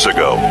 years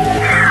ago.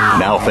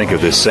 Now think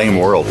of this same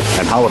world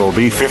and how it'll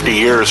be 50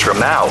 years from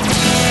now.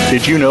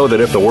 Did you know that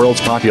if the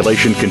world's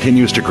population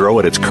continues to grow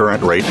at its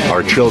current rate,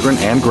 our children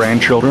and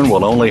grandchildren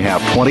will only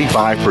have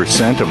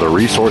 25% of the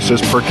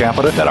resources per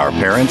capita that our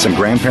parents and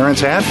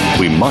grandparents had?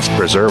 We must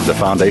preserve the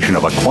foundation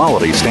of a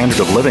quality standard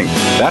of living.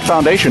 That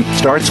foundation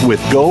starts with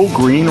Go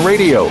Green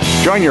Radio.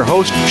 Join your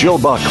host, Jill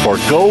Buck, for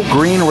Go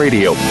Green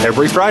Radio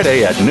every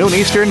Friday at noon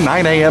Eastern,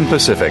 9 a.m.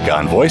 Pacific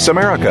on Voice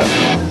America.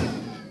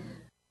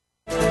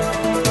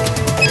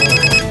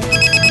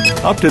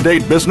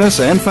 Up-to-date business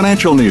and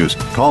financial news.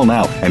 Call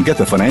now and get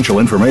the financial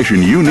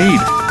information you need.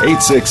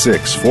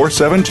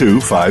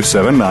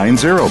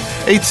 866-472-5790.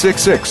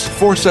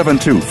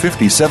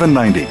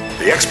 866-472-5790.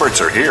 The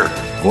experts are here.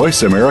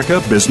 Voice America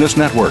Business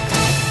Network.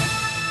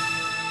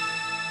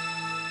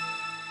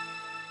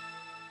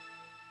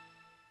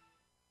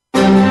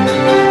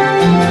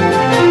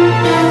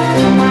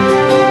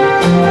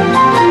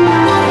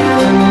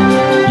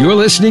 You're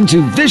listening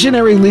to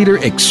Visionary Leader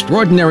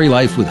Extraordinary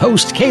Life with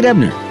host Kate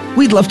Ebner.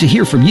 We'd love to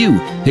hear from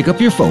you. Pick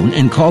up your phone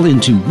and call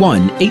into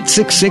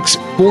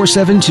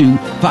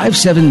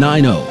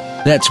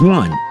 1-866-472-5790. That's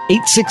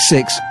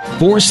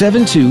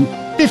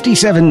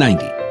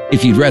 1-866-472-5790.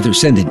 If you'd rather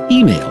send an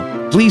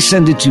email, please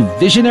send it to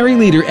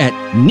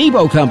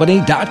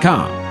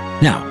visionaryleader@nebocompany.com.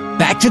 Now,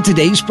 back to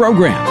today's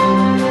program.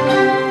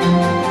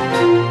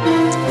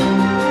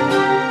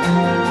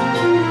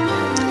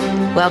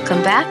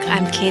 Welcome back.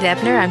 I'm Kate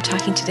Ebner. I'm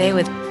talking today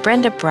with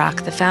Brenda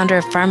Brock, the founder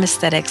of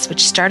Farmaesthetics,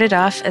 which started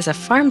off as a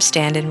farm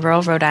stand in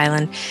rural Rhode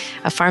Island,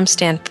 a farm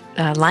stand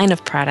line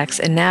of products.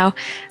 And now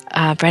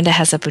Brenda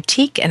has a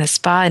boutique and a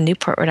spa in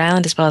Newport, Rhode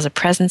Island, as well as a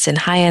presence in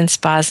high-end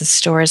spas and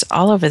stores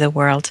all over the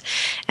world.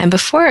 And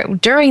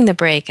during the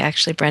break,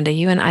 actually, Brenda,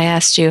 you and I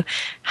asked you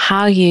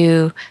how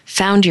you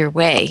found your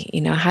way. You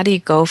know, how do you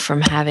go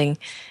from having,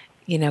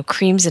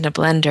 creams in a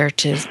blender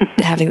to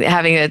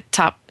having a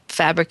top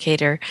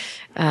fabricator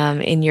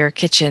in your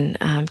kitchen,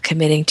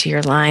 committing to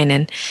your line.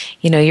 And,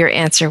 your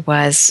answer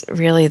was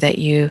really that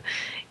you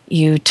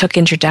took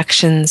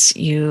introductions,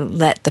 you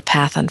let the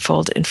path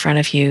unfold in front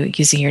of you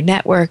using your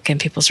network and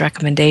people's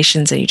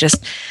recommendations, and you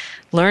just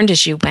learned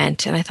as you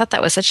went. And I thought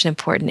that was such an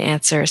important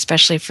answer,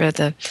 especially for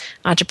the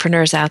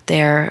entrepreneurs out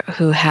there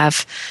who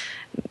have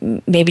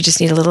maybe just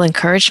need a little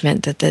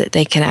encouragement that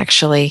they can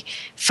actually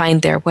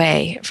find their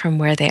way from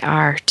where they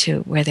are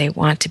to where they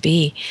want to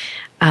be.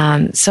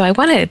 So I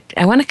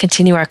want to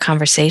continue our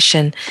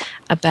conversation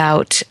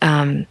about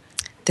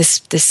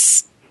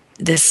this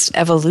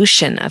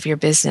evolution of your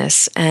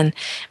business. And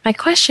my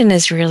question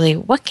is really,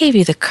 what gave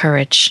you the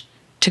courage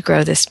to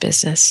grow this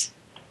business?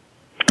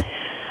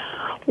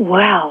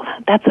 Wow,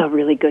 that's a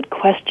really good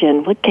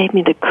question. What gave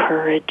me the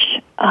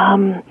courage?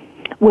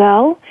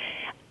 Well,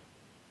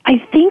 I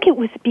think it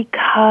was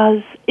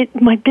because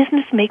my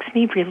business makes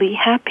me really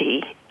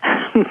happy.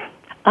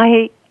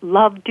 I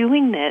love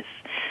doing this.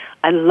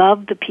 I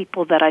love the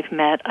people that I've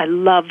met. I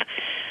love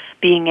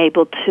being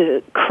able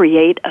to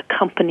create a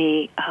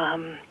company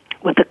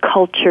with a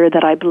culture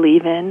that I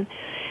believe in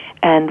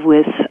and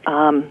with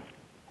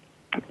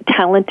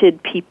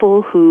talented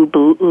people who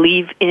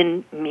believe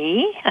in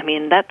me. I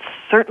mean, that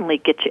certainly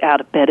gets you out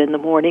of bed in the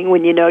morning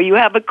when you know you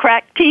have a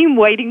crack team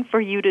waiting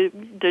for you to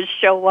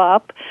show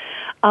up.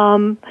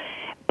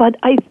 But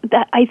I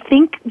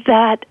think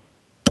that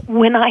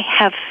when I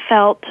have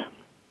felt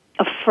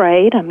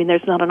afraid, I mean,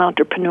 there's not an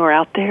entrepreneur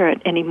out there at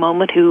any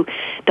moment who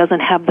doesn't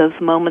have those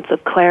moments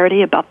of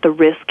clarity about the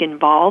risk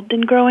involved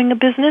in growing a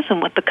business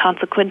and what the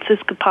consequences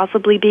could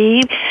possibly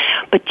be,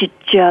 but you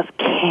just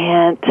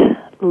can't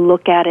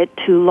look at it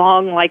too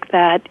long like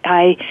that.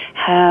 I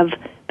have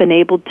been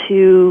able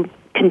to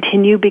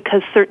continue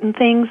because certain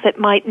things that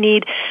might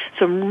need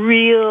some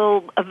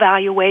real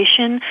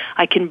evaluation,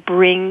 I can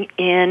bring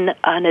in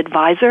an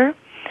advisor,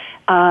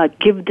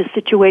 give the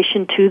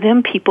situation to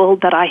them, people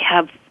that I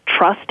have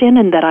trust in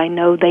and that I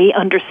know they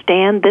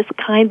understand this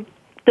kind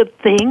the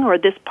thing or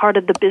this part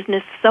of the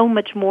business so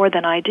much more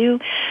than I do,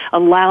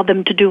 allow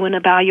them to do an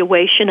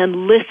evaluation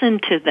and listen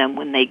to them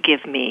when they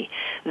give me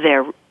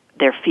their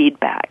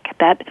feedback.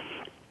 That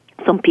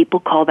some people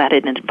call that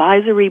an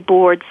advisory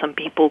board, some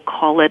people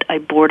call it a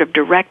board of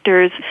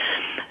directors.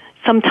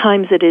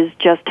 Sometimes it is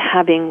just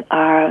having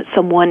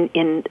someone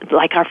in,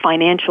 like our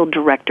financial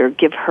director,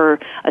 give her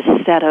a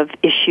set of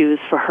issues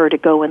for her to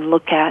go and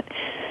look at.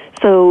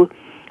 So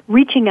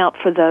reaching out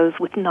for those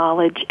with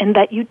knowledge and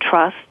that you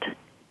trust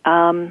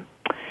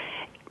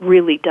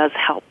really does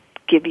help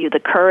give you the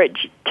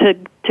courage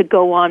to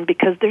go on,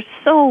 because there's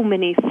so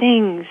many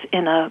things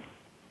in a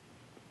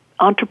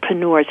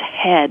entrepreneur's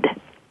head.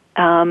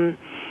 There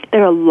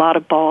are a lot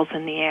of balls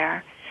in the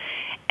air,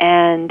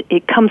 and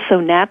it comes so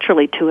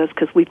naturally to us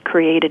because we've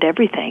created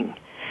everything,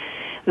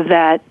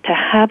 that to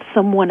have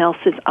someone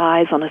else's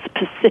eyes on a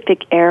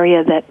specific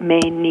area that may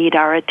need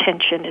our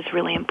attention is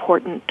really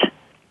important.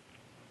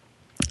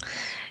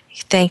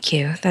 Thank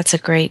you. That's a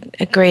great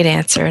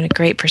answer and a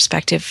great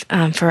perspective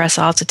for us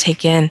all to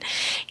take in.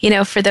 You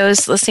know, for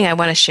those listening, I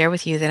want to share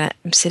with you that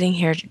I'm sitting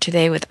here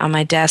today on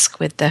my desk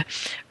with the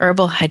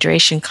herbal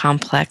hydration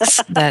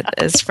complex that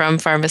is from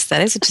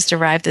Farmaesthetics. It just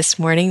arrived this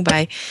morning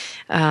by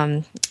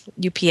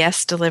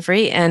UPS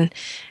delivery, and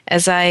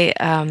as I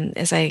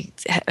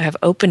have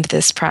opened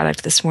this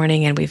product this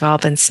morning, and we've all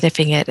been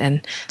sniffing it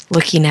and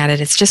looking at it,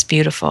 it's just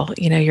beautiful.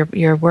 You know,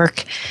 your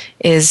work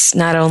is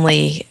not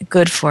only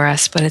good for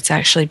us, but it's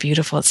actually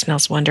beautiful. It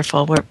smells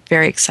wonderful. We're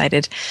very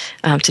excited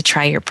to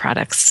try your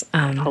products.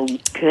 Oh,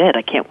 good!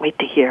 I can't wait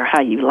to hear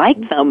how you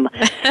like them.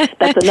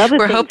 That's another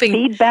thing. Hoping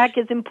feedback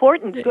is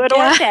important, good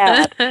or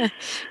bad.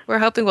 We're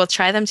hoping we'll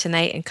try them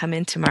tonight and come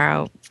in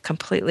tomorrow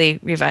completely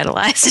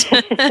revitalized.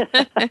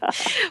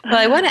 Well,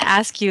 I want to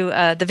ask you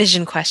the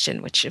vision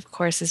question, which of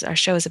course is our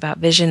show is about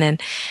vision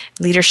and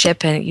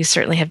leadership, and you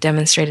certainly have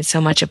demonstrated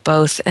so much of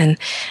both. And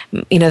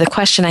you know, the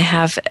question I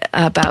have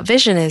about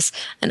vision is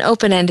an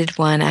open-ended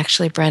one,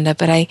 actually, Brenda.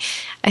 But I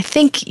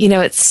think, you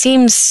know, it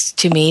seems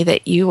to me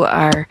that you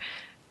are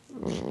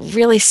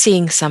really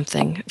seeing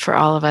something for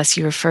all of us.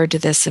 You referred to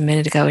this a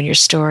minute ago in your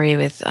story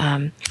with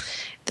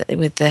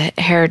the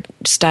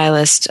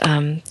hairstylist,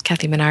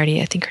 Kathy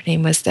Minardi, I think her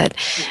name was, that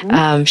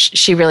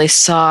she really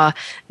saw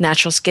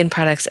natural skin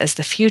products as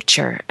the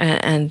future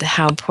and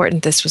how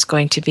important this was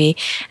going to be.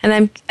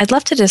 And I'd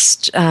love to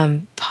just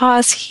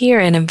pause here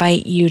and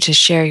invite you to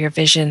share your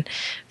vision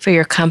for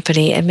your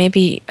company, and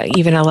maybe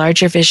even a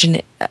larger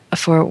vision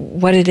for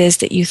what it is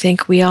that you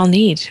think we all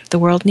need, the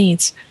world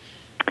needs.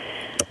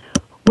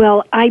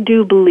 Well, I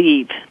do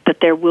believe that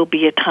there will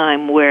be a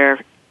time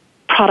where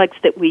products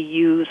that we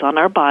use on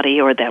our body,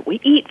 or that we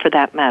eat for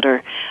that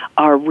matter,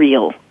 are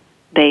real.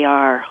 They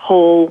are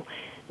whole,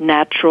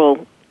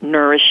 natural,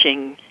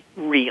 nourishing,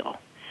 real.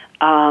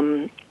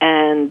 And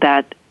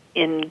that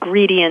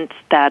ingredients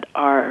that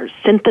are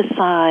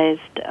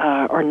synthesized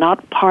or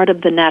not part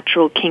of the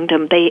natural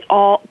kingdom, they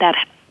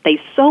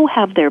so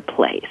have their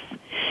place.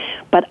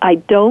 But I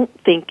don't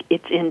think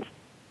it's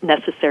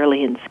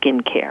necessarily in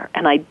skincare.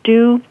 And I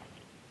do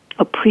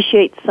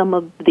appreciate some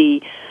of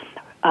the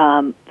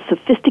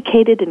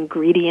sophisticated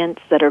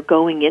ingredients that are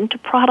going into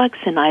products,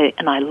 and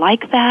I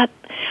like that.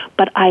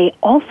 But I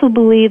also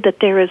believe that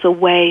there is a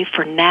way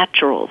for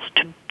naturals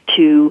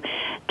to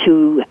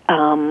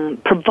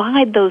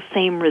provide those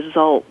same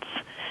results,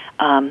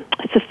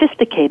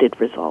 sophisticated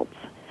results.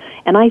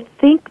 And I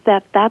think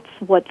that that's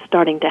what's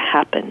starting to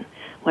happen.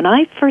 When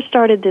I first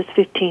started this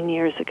 15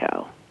 years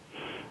ago,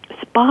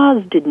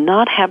 spas did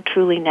not have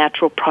truly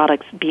natural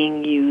products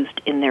being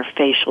used in their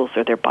facials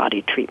or their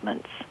body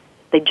treatments.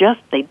 They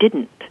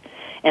didn't.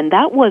 And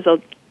that was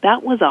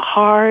a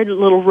hard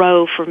little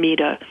row for me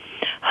to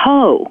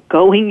hoe,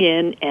 going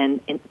in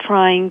and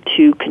trying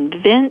to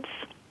convince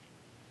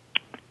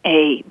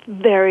a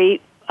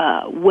very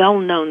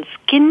well-known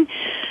skin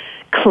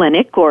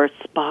clinic or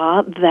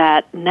spa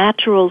that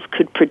naturals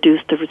could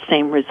produce the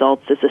same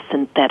results as a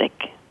synthetic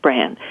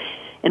brand.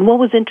 And what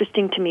was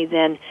interesting to me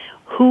then,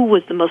 who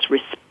was the most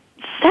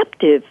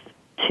receptive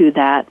to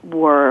that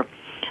were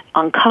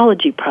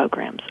oncology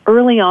programs.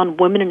 Early on,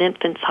 Women and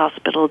Infants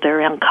Hospital, their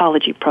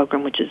oncology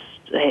program, which is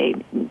a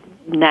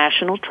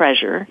national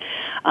treasure,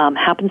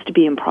 happens to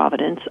be in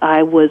Providence.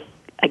 I was,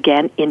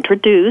 again,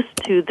 introduced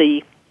to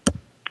the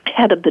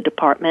head of the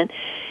department.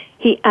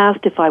 He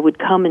asked if I would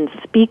come and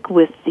speak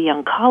with the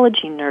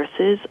oncology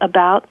nurses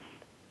about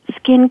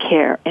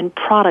skincare and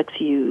products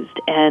used.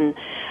 And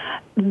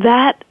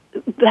that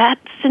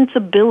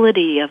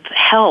sensibility of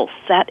health,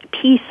 that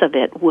piece of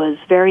it was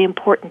very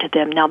important to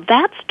them. Now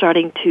that's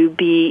starting to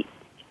be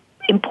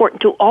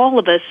important to all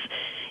of us,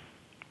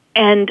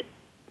 and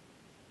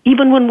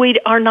even when we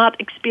are not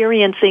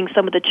experiencing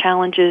some of the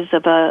challenges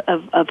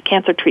of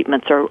cancer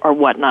treatments or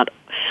whatnot,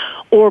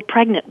 or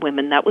pregnant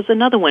women. That was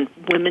another one.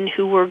 Women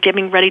who were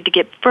getting ready to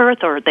give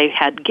birth or they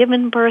had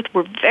given birth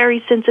were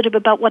very sensitive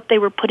about what they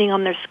were putting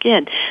on their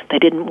skin. They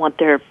didn't want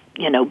their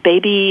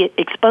baby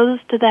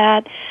exposed to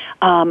that.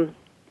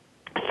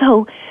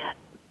 So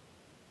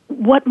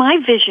what my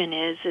vision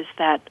is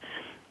that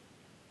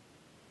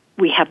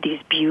we have these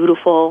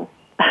beautiful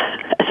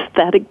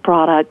aesthetic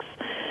products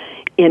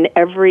in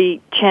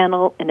every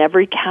channel, in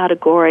every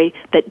category,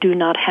 that do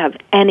not have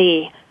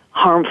any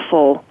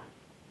harmful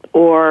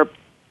or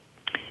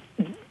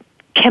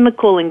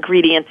chemical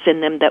ingredients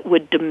in them that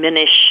would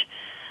diminish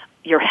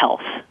your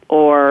health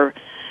or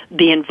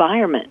the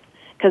environment.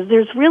 Because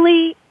there's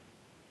really,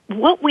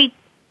 what we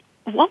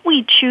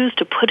choose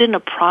to put in a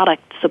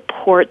product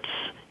supports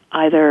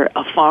either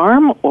a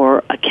farm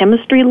or a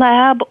chemistry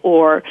lab,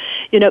 or,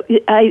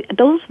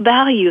 those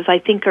values, I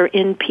think, are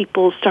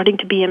starting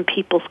to be in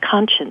people's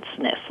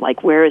consciousness.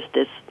 Like, where is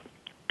this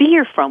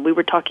beer from? We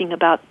were talking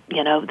about,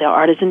 the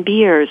artisan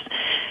beers.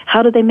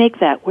 How do they make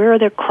that? Where are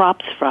their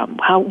crops from?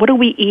 What are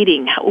we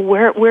eating?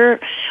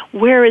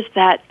 Where is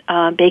that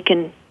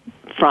bacon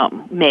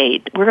from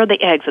made? Where are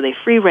the eggs? Are they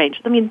free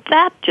range? I mean,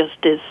 that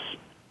just is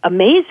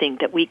amazing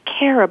that we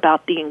care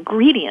about the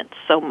ingredients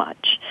so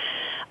much.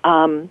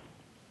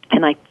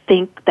 And I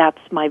think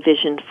that's my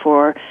vision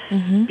for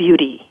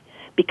beauty,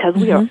 because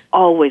we are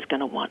always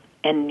going to want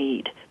and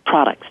need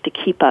products to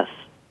keep us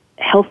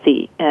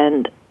healthy,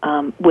 and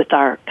with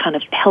our kind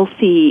of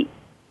healthy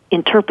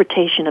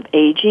interpretation of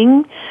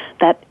aging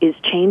that is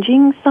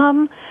changing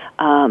some.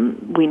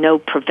 We know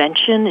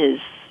prevention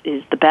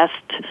is the best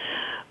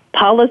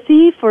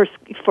policy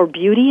for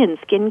beauty and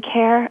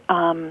skincare.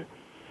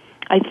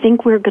 I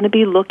think we're going to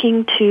be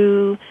looking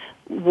to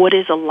what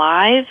is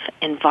alive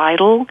and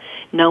vital,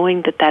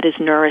 knowing that is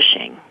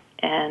nourishing,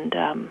 and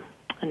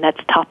that's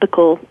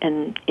topical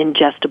and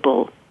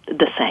ingestible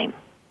the same.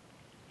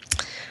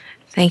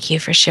 Thank you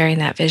for sharing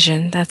that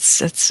vision.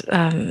 It's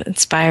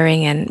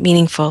inspiring and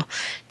meaningful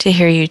to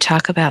hear you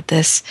talk about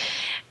this.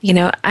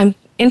 I'm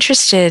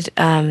interested,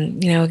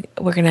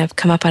 we're going to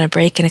come up on a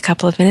break in a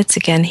couple of minutes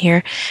again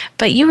here,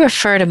 but you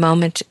referred a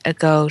moment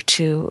ago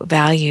to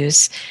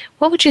values.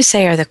 What would you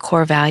say are the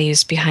core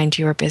values behind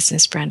your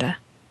business, Brenda?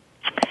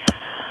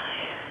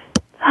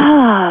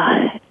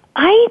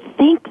 I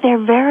think they're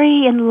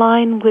very in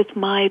line with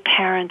my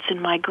parents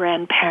and my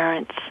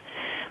grandparents.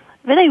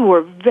 They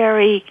were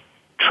very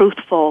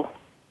truthful,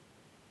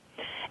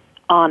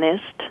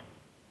 honest,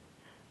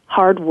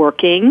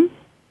 hardworking,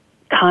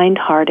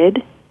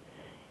 kind-hearted,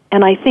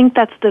 and I think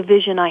that's the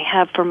vision I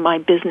have for my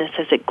business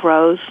as it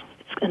grows.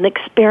 It's an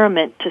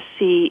experiment to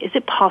see, is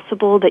it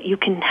possible that you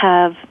can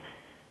have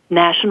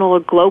national or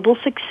global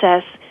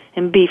success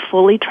and be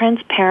fully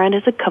transparent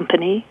as a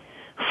company,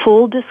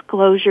 full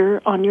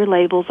disclosure on your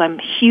labels. I'm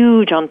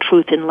huge on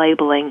truth in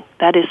labeling.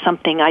 That is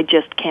something I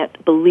just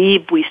can't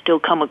believe we still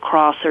come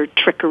across, or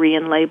trickery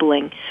in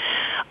labeling.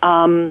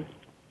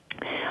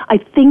 I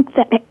think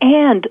that,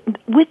 and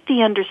with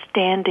the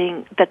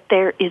understanding that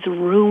there is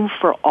room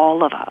for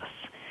all of us.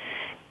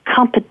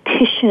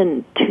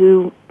 Competition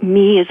to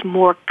me is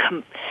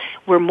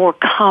we're more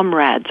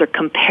comrades or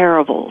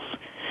comparables.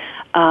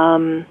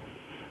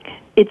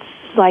 It's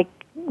like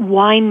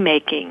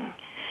winemaking.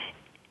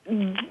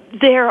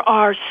 There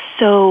are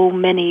so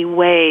many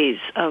ways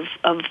of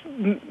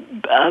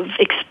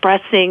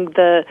expressing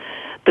the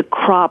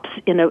crops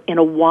in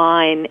a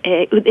wine.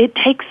 It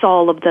takes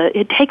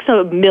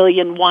a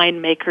million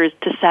winemakers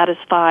to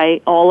satisfy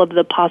all of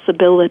the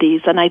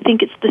possibilities, and I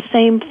think it's the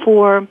same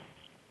for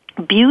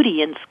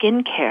beauty and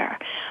skincare.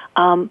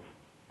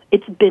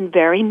 It's been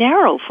very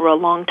narrow for a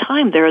long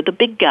time. There are the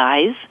big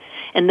guys,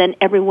 and then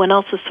everyone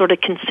else is sort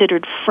of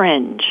considered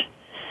fringe.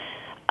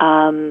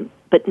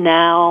 But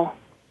now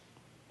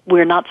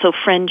we're not so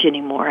fringe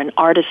anymore, and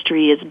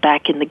artistry is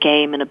back in the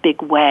game in a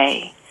big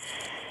way.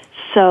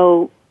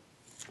 So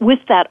with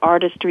that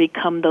artistry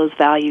come those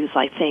values,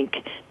 I think: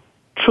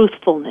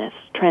 truthfulness,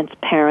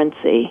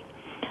 transparency,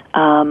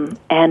 and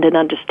an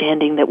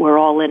understanding that we're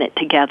all in it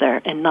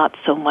together, and not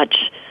so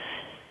much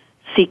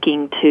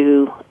seeking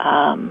to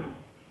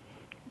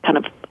kind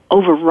of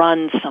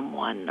overrun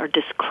someone or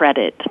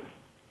discredit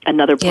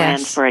another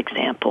brand, for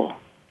example.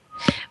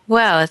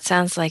 Well, it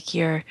sounds like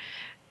you're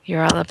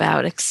all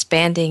about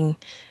expanding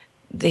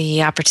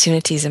the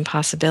opportunities and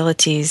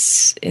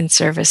possibilities in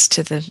service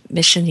to the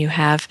mission you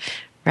have,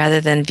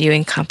 rather than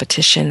viewing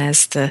competition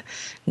as the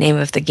name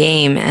of the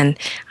game. And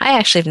I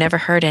actually have never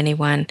heard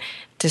anyone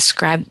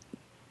describe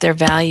their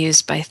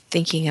values by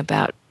thinking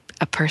about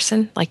a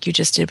person like you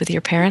just did with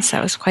your parents.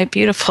 That was quite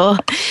beautiful.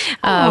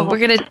 We're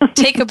going to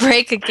take a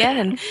break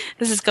again.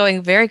 This is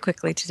going very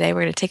quickly today.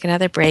 We're going to take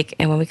another break.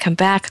 And when we come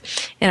back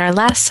in our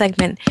last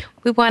segment,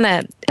 we want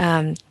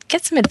to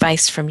get some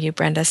advice from you,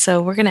 Brenda.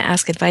 So we're going to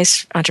ask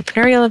advice,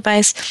 entrepreneurial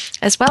advice,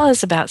 as well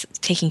as about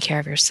taking care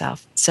of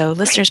yourself. So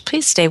listeners,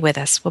 please stay with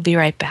us. We'll be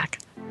right back.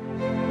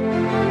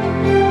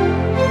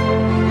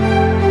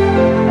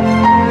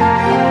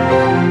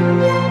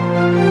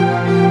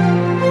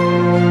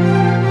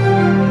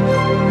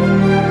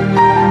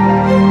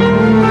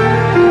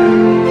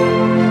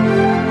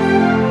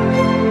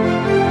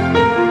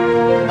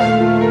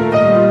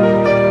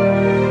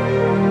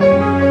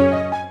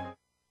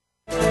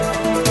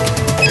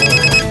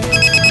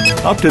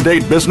 Up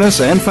up-to-date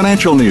business and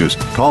financial news.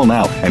 Call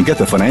now and get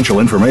the financial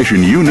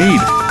information you need.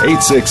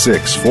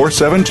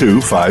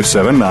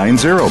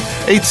 866-472-5790.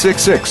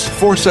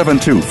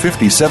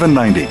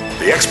 866-472-5790.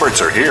 The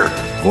experts are here.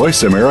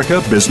 Voice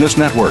America Business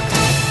Network.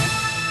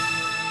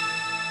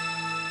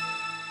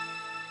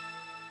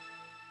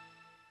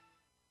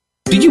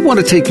 Do you want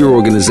to take your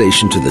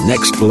organization to the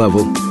next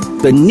level?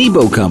 The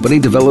Nebo Company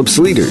develops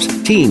leaders,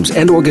 teams,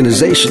 and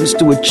organizations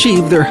to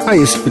achieve their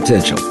highest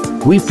potential.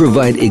 We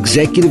provide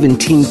executive and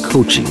team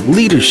coaching,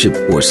 leadership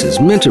courses,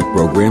 mentor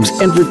programs,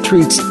 and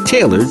retreats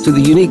tailored to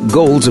the unique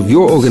goals of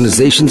your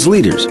organization's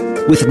leaders.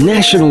 With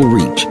national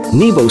reach,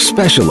 Nebo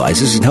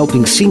specializes in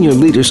helping senior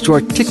leaders to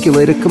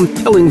articulate a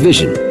compelling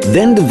vision,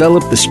 then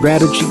develop the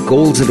strategy,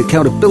 goals, and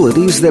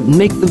accountabilities that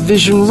make the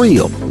vision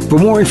real. For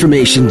more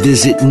information,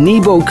 visit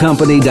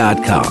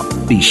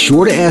NeboCompany.com. Be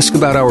sure to ask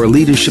about our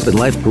leadership and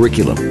life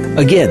curriculum.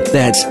 Again,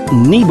 that's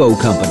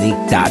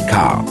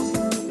NeboCompany.com.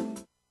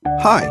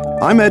 Hi,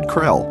 I'm Ed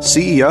Krell,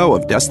 CEO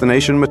of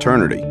Destination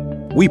Maternity.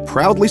 We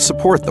proudly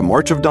support the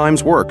March of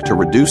Dimes work to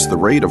reduce the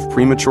rate of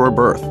premature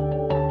birth.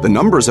 The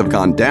numbers have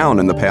gone down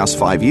in the past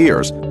 5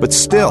 years, but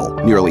still,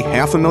 nearly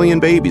 500,000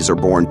 babies are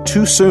born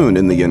too soon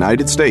in the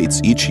United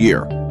States each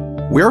year.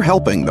 We're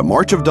helping the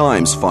March of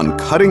Dimes fund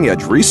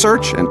cutting-edge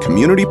research and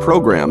community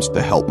programs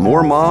to help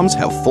more moms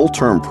have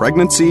full-term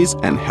pregnancies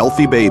and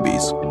healthy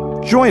babies.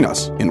 Join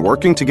us in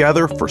working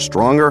together for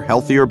stronger,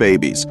 healthier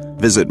babies.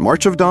 Visit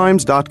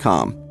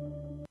marchofdimes.com.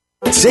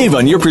 Save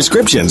on your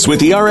prescriptions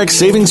with the RX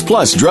Savings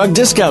Plus drug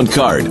discount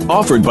card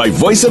offered by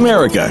Voice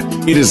America.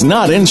 It is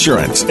not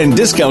insurance, and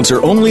discounts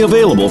are only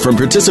available from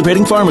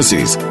participating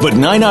pharmacies. But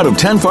 9 out of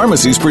 10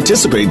 pharmacies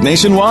participate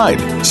nationwide.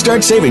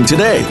 Start saving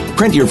today.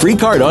 Print your free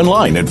card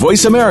online at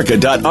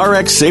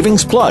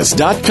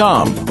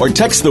voiceamerica.rxsavingsplus.com or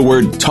text the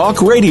word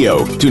TALK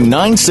RADIO to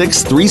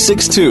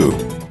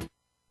 96362.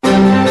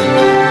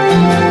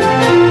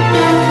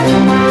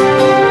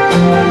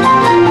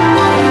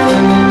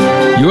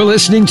 You're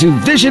listening to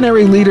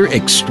Visionary Leader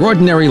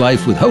Extraordinary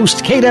Life with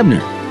host Kate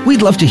Ebner.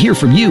 We'd love to hear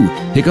from you.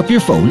 Pick up your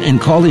phone and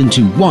call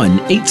into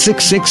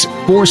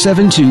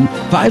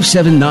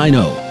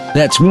 1-866-472-5790.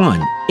 That's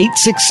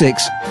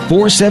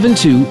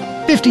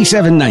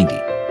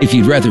 1-866-472-5790. If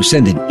you'd rather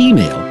send an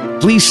email,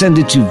 please send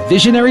it to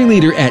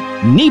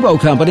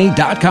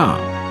visionaryleader@nebocompany.com.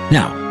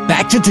 Now,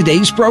 back to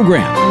today's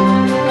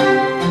program.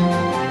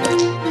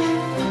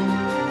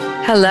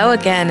 Hello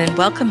again, and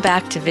welcome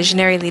back to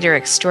Visionary Leader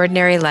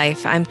Extraordinary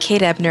Life. I'm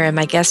Kate Ebner, and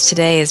my guest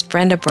today is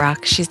Brenda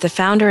Brock. She's the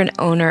founder and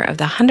owner of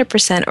the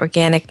 100%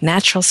 organic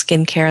natural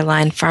skincare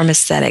line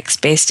Farmaesthetics,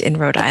 based in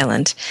Rhode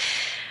Island.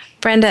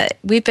 Brenda,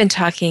 we've been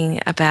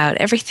talking about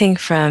everything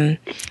from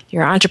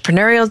your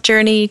entrepreneurial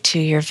journey to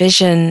your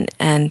vision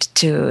and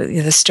to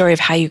the story of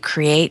how you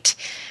create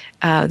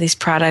these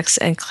products,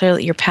 and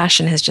clearly your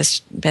passion has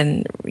just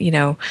been,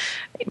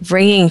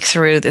 ringing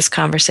through this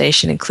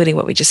conversation, including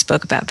what we just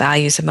spoke about,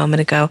 values, a moment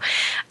ago.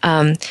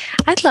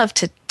 I'd love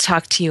to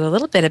talk to you a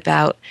little bit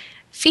about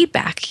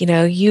feedback. You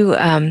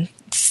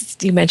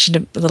mentioned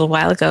a little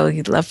while ago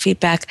you love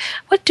feedback.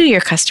 What do your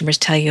customers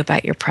tell you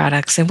about your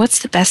products, and what's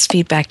the best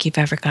feedback you've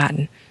ever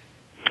gotten?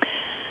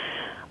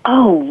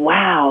 Oh,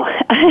 wow.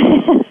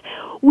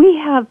 We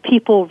have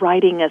people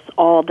writing us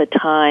all the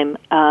time.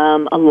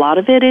 A lot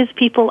of it is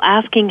people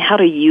asking how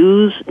to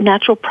use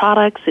natural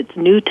products. It's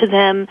new to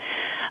them.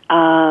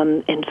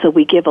 And so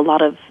we give a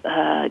lot of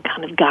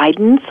kind of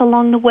guidance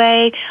along the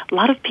way. A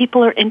lot of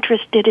people are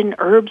interested in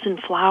herbs and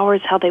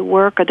flowers, how they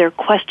work. Are there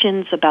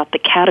questions about the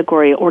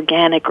category,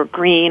 organic or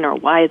green, or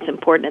why it's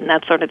important and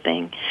that sort of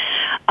thing.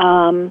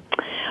 But,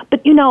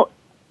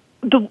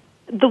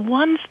 the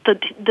ones,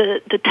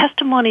 the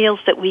testimonials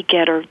that we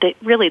get, or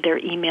really they're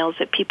emails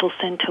that people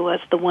send to us,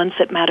 the ones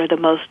that matter the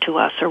most to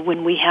us are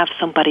when we have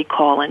somebody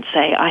call and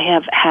say, I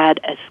have had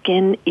a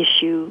skin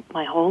issue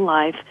my whole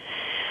life.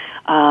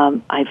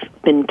 I've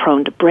been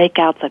prone to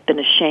breakouts. I've been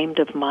ashamed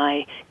of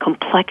my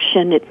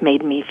complexion. It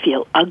made me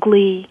feel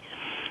ugly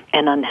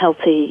and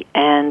unhealthy,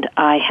 and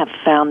I have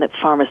found that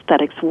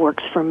Farmaesthetics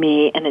works for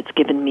me, and it's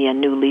given me a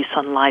new lease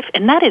on life.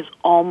 And that is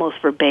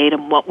almost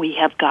verbatim what we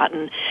have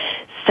gotten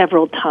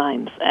several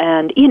times,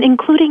 and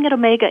including at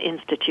Omega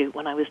Institute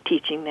when I was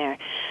teaching there.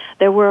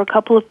 There were a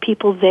couple of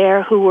people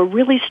there who were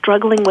really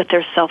struggling with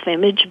their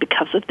self-image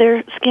because of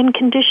their skin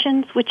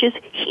conditions, which is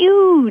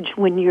huge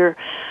when you're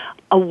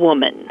a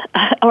woman,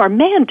 or a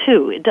man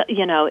too,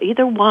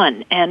 either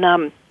one.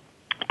 And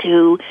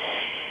to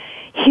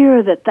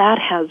hear that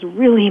has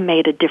really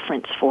made a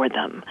difference for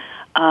them,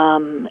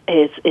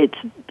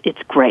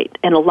 it's great.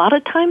 And a lot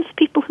of times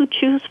people who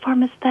choose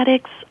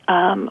Farmaesthetics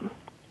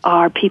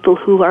are people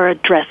who are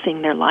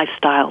addressing their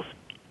lifestyles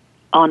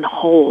on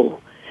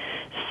whole.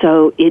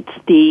 So it's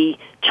the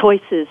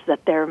choices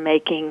that they're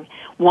making,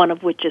 one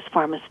of which is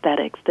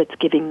Farmaesthetics, that's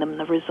giving them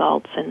the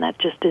results, and that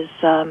just is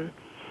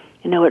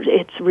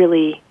it's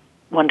really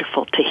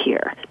wonderful to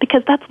hear,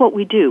 because that's what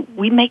we do.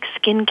 We make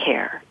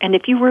skincare, and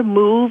if you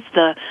remove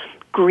the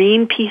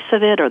green piece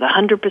of it, or the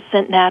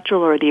 100%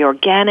 natural, or the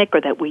organic,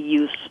 or that we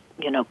use,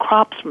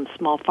 crops from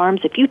small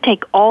farms, if you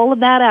take all of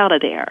that out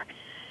of there,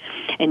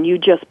 and you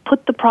just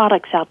put the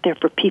products out there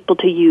for people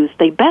to use,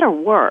 they better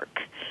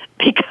work,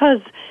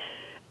 because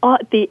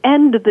at the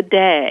end of the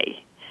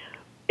day,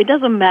 it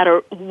doesn't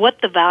matter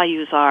what the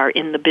values are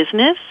in the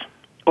business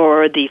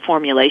or the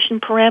formulation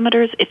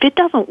parameters. If it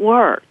doesn't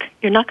work,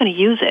 you're not going to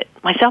use it,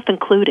 myself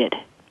included.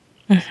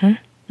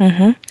 Mm-hmm.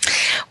 Mm-hmm.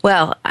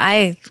 Well,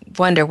 I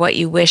wonder what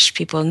you wish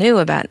people knew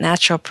about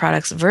natural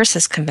products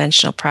versus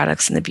conventional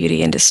products in the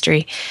beauty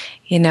industry.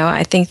 You know,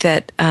 I think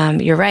that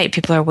you're right.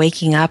 People are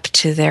waking up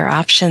to their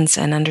options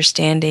and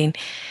understanding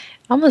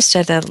almost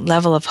at a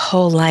level of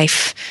whole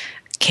life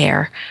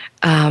care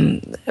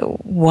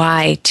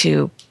why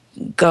to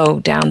go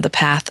down the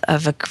path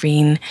of a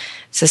green,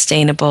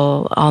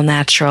 sustainable,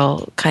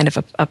 all-natural kind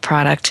of a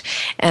product.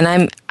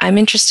 And I'm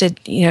interested,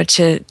 you know,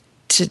 to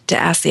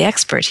ask the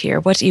expert here,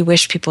 what do you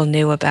wish people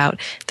knew about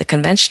the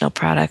conventional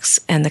products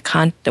and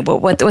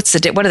what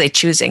are they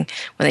choosing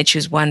when they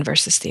choose one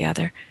versus the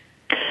other?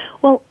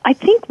 Well, I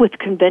think with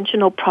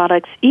conventional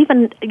products,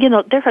 even, you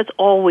know, there has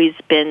always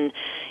been,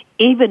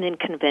 even in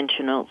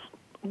conventionals,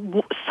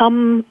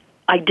 some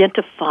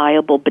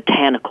identifiable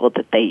botanical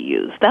that they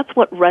use. That's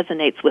what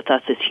resonates with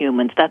us as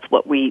humans. That's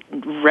what we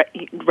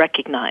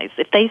recognize.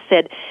 If they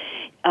said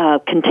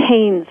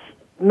contains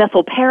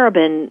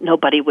methylparaben,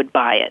 nobody would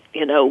buy it.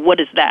 You know, what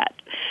is that?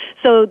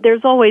 So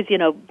there's always, you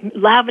know,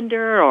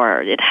 lavender,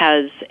 or it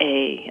has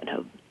a, you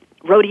know,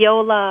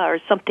 rhodiola or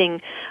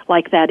something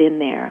like that in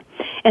there.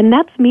 And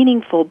that's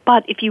meaningful.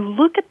 But if you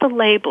look at the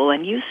label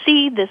and you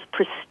see this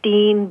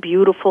pristine,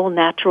 beautiful,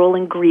 natural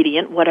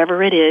ingredient,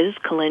 whatever it is,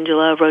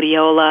 calendula,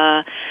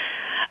 rhodiola,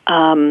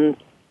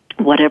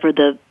 whatever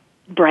the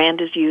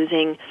brand is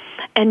using,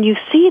 and you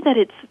see that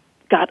it's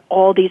got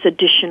all these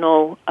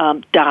additional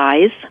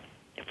dyes,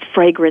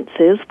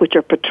 fragrances, which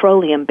are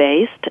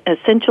petroleum-based,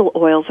 essential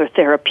oils are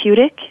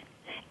therapeutic,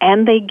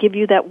 and they give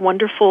you that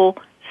wonderful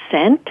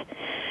scent.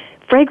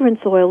 Fragrance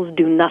oils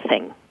do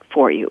nothing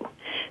for you.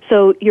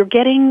 So you're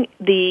getting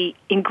the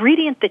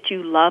ingredient that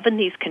you love in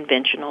these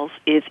conventionals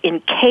is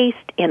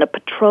encased in a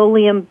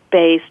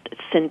petroleum-based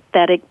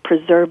synthetic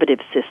preservative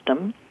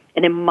system.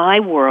 And in my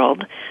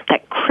world,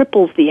 that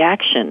cripples the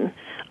action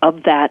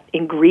of that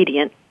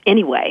ingredient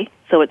anyway.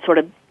 So it sort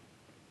of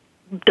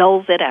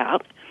dulls it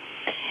out.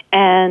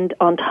 And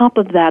on top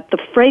of that, the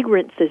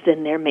fragrances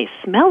in there may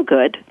smell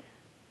good,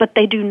 but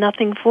they do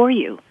nothing for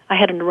you. I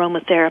had an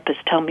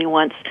aromatherapist tell me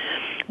once,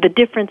 the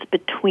difference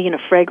between a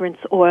fragrance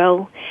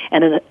oil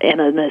and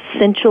an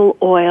essential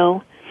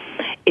oil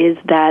is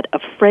that a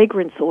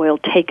fragrance oil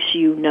takes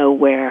you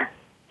nowhere,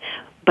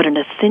 but an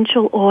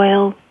essential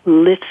oil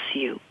lifts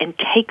you and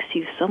takes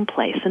you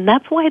someplace. And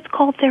that's why it's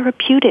called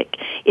therapeutic.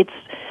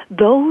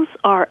 Those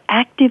are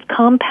active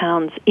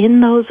compounds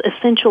in those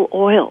essential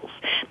oils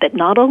that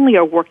not only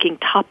are working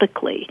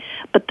topically,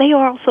 but they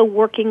are also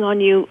working on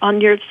you on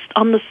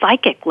the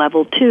psychic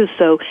level too.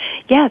 So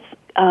yes,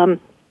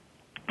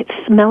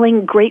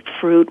 smelling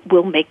grapefruit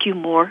will make you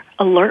more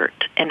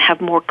alert and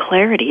have more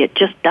clarity. It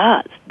just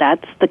does.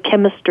 That's the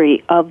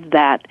chemistry of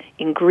that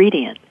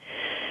ingredient.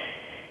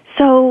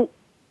 So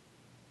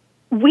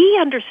we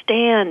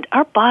understand,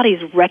 our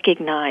bodies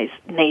recognize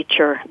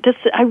nature.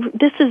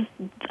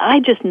 I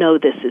just know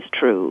this is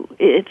true.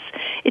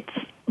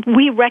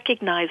 We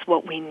recognize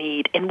what we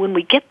need, and when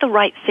we get the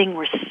right thing,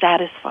 we're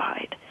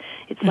satisfied.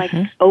 It's like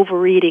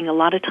overeating. A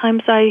lot of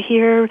times I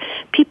hear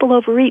people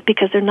overeat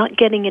because they're not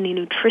getting any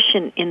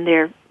nutrition in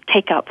their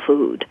takeout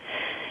food.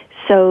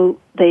 So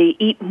they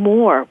eat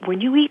more. When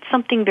you eat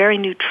something very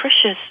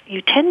nutritious,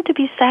 you tend to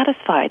be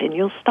satisfied, and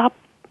you'll stop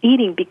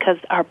eating because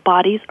our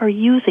bodies are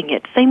using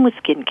it. Same with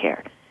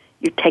skincare.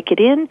 You take it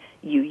in,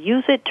 you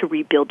use it to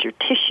rebuild your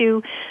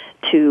tissue,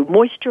 to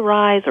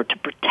moisturize or to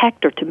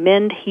protect or to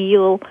mend,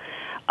 heal.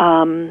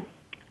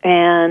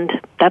 And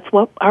that's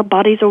what our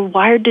bodies are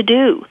wired to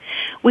do.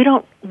 We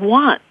don't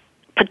want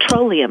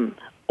petroleum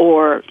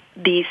or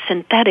these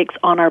synthetics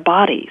on our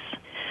bodies.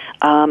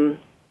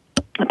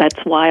 That's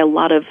why a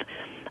lot of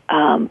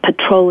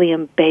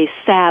petroleum-based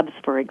salves,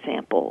 for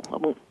example, I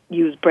won't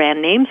use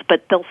brand names,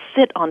 but they'll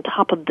sit on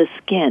top of the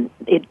skin.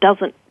 It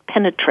doesn't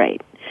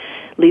penetrate.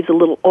 Leaves a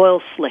little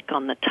oil slick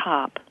on the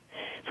top.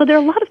 So there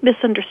are a lot of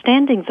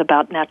misunderstandings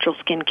about natural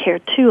skin care,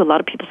 too. A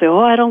lot of people say,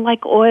 I don't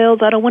like oils.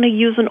 I don't want to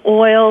use an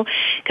oil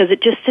because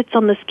it just sits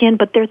on the skin.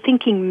 But they're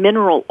thinking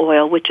mineral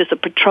oil, which is a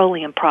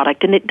petroleum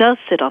product, and it does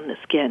sit on the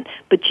skin.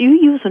 But you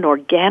use an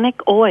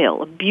organic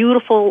oil, a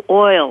beautiful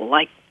oil,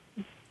 like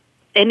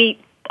any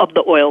of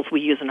the oils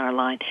we use in our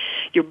line.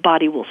 Your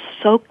body will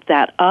soak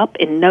that up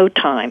in no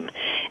time,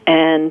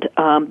 and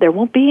there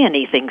won't be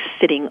anything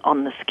sitting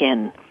on the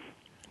skin.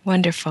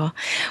 Wonderful.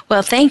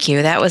 Well, thank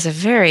you. That was a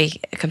very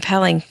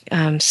compelling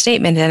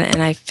statement,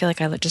 and I feel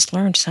like I just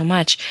learned so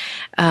much.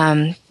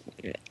 I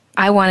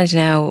wanted to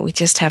know, we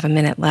just have a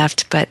minute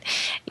left, but,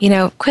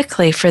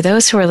 quickly, for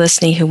those who are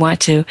listening who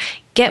want to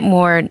get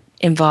more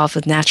involved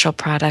with natural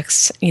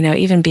products,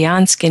 even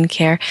beyond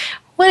skincare,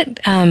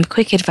 what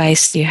quick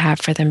advice do you have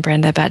for them,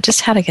 Brenda, about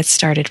just how to get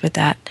started with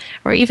that,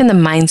 or even the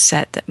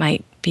mindset that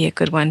might be a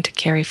good one to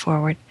carry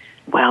forward?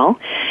 Well,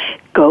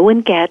 go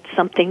and get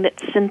something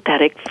that's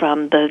synthetic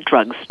from the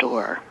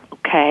drugstore,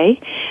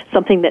 okay?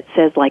 Something that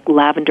says like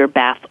lavender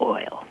bath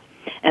oil.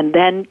 And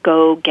then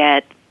go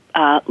get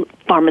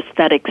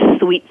Farmaesthetics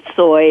sweet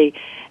soy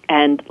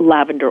and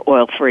lavender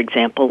oil, for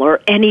example,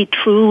 or any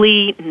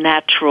truly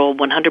natural,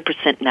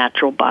 100%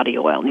 natural body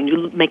oil. And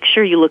you make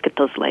sure you look at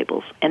those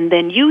labels. And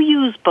then you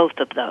use both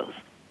of those.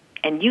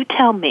 And you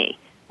tell me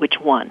which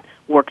one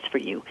works for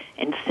you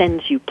and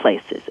sends you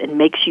places and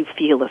makes you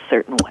feel a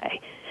certain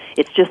way.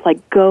 It's just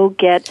like go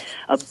get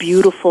a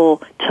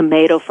beautiful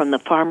tomato from the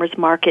farmer's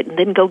market and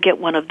then go get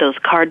one of those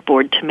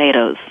cardboard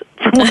tomatoes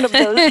from one of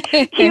those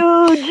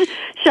huge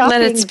shopping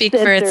Let it speak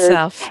for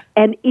itself.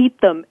 And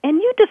eat them. And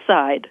you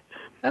decide.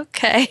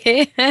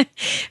 Okay.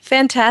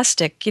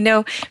 Fantastic.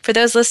 For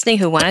those listening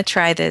who want to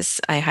try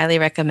this, I highly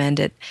recommend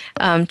it.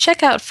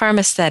 Check out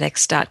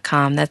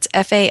farmaesthetics.com. That's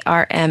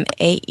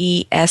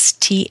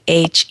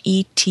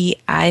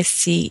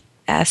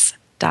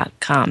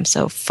FARMAESTHETICS.com.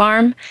 So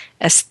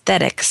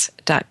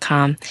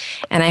farmaesthetics.com.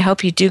 And I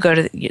hope you do go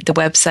to the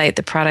website.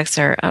 The products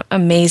are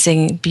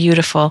amazing,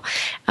 beautiful.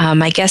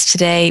 My guest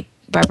today,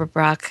 Brenda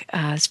Brock,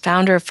 is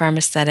founder of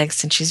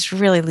Farmaesthetics, and she's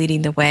really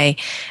leading the way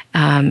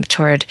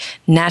toward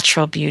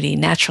natural beauty,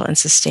 natural and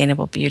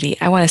sustainable beauty.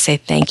 I want to say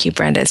thank you,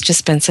 Brenda. It's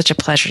just been such a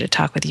pleasure to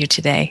talk with you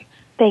today.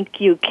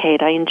 Thank you,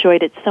 Kate. I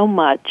enjoyed it so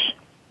much.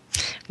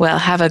 Well,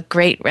 have a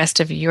great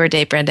rest of your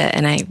day, Brenda,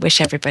 and I wish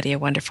everybody a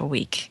wonderful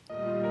week.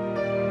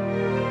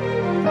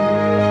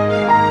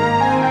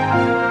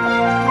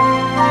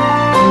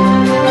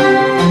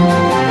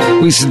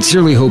 We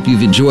sincerely hope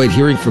you've enjoyed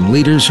hearing from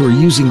leaders who are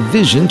using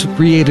vision to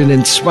create an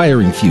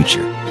inspiring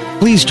future.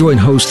 Please join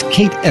host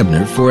Kate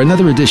Ebner for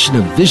another edition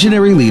of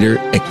Visionary Leader,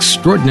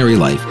 Extraordinary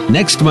Life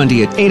next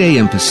Monday at 8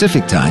 a.m.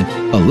 Pacific Time,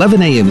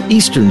 11 a.m.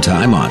 Eastern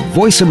Time on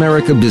Voice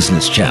America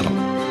Business Channel.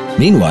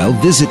 Meanwhile,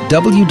 visit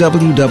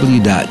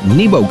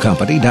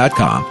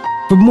www.nebocompany.com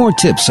for more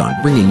tips on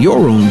bringing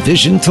your own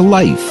vision to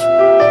life.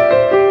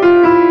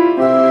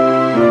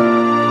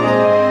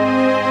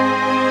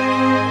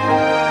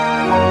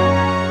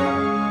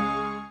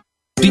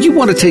 Do you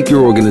want to take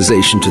your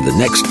organization to the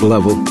next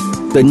level?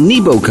 The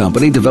Nebo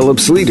Company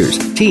develops leaders,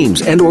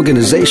 teams, and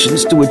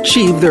organizations to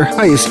achieve their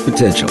highest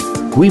potential.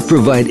 We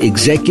provide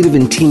executive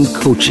and team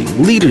coaching,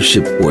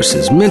 leadership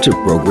courses, mentor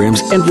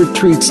programs, and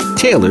retreats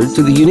tailored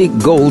to the unique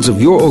goals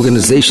of your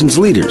organization's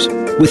leaders.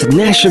 With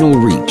national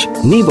reach,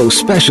 Nebo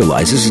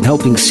specializes in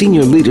helping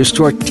senior leaders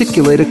to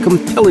articulate a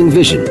compelling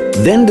vision,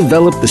 then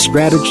develop the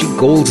strategy,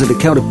 goals, and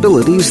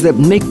accountabilities that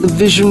make the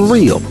vision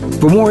real.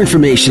 For more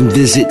information,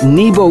 visit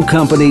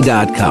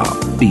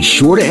nebocompany.com. Be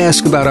sure to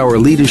ask about our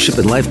leadership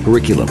and life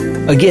curriculum.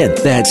 Again,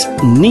 that's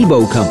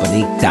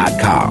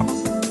nebocompany.com.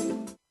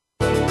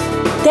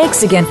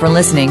 Thanks again for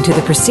listening to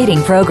the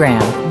preceding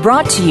program,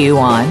 brought to you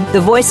on the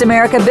Voice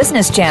America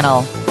Business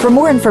Channel. For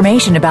more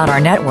information about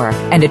our network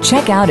and to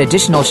check out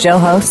additional show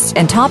hosts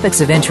and topics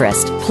of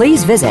interest,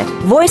 please visit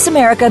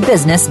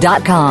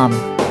voiceamericabusiness.com.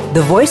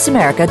 The Voice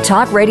America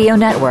Talk Radio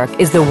Network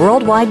is the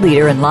worldwide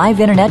leader in live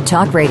Internet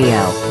talk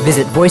radio.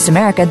 Visit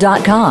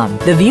voiceamerica.com.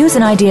 The views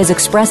and ideas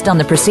expressed on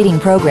the preceding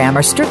program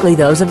are strictly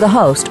those of the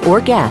host or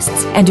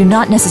guests and do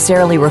not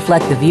necessarily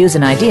reflect the views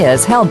and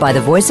ideas held by the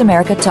Voice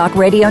America Talk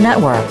Radio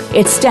Network,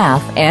 its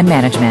staff, and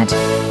management.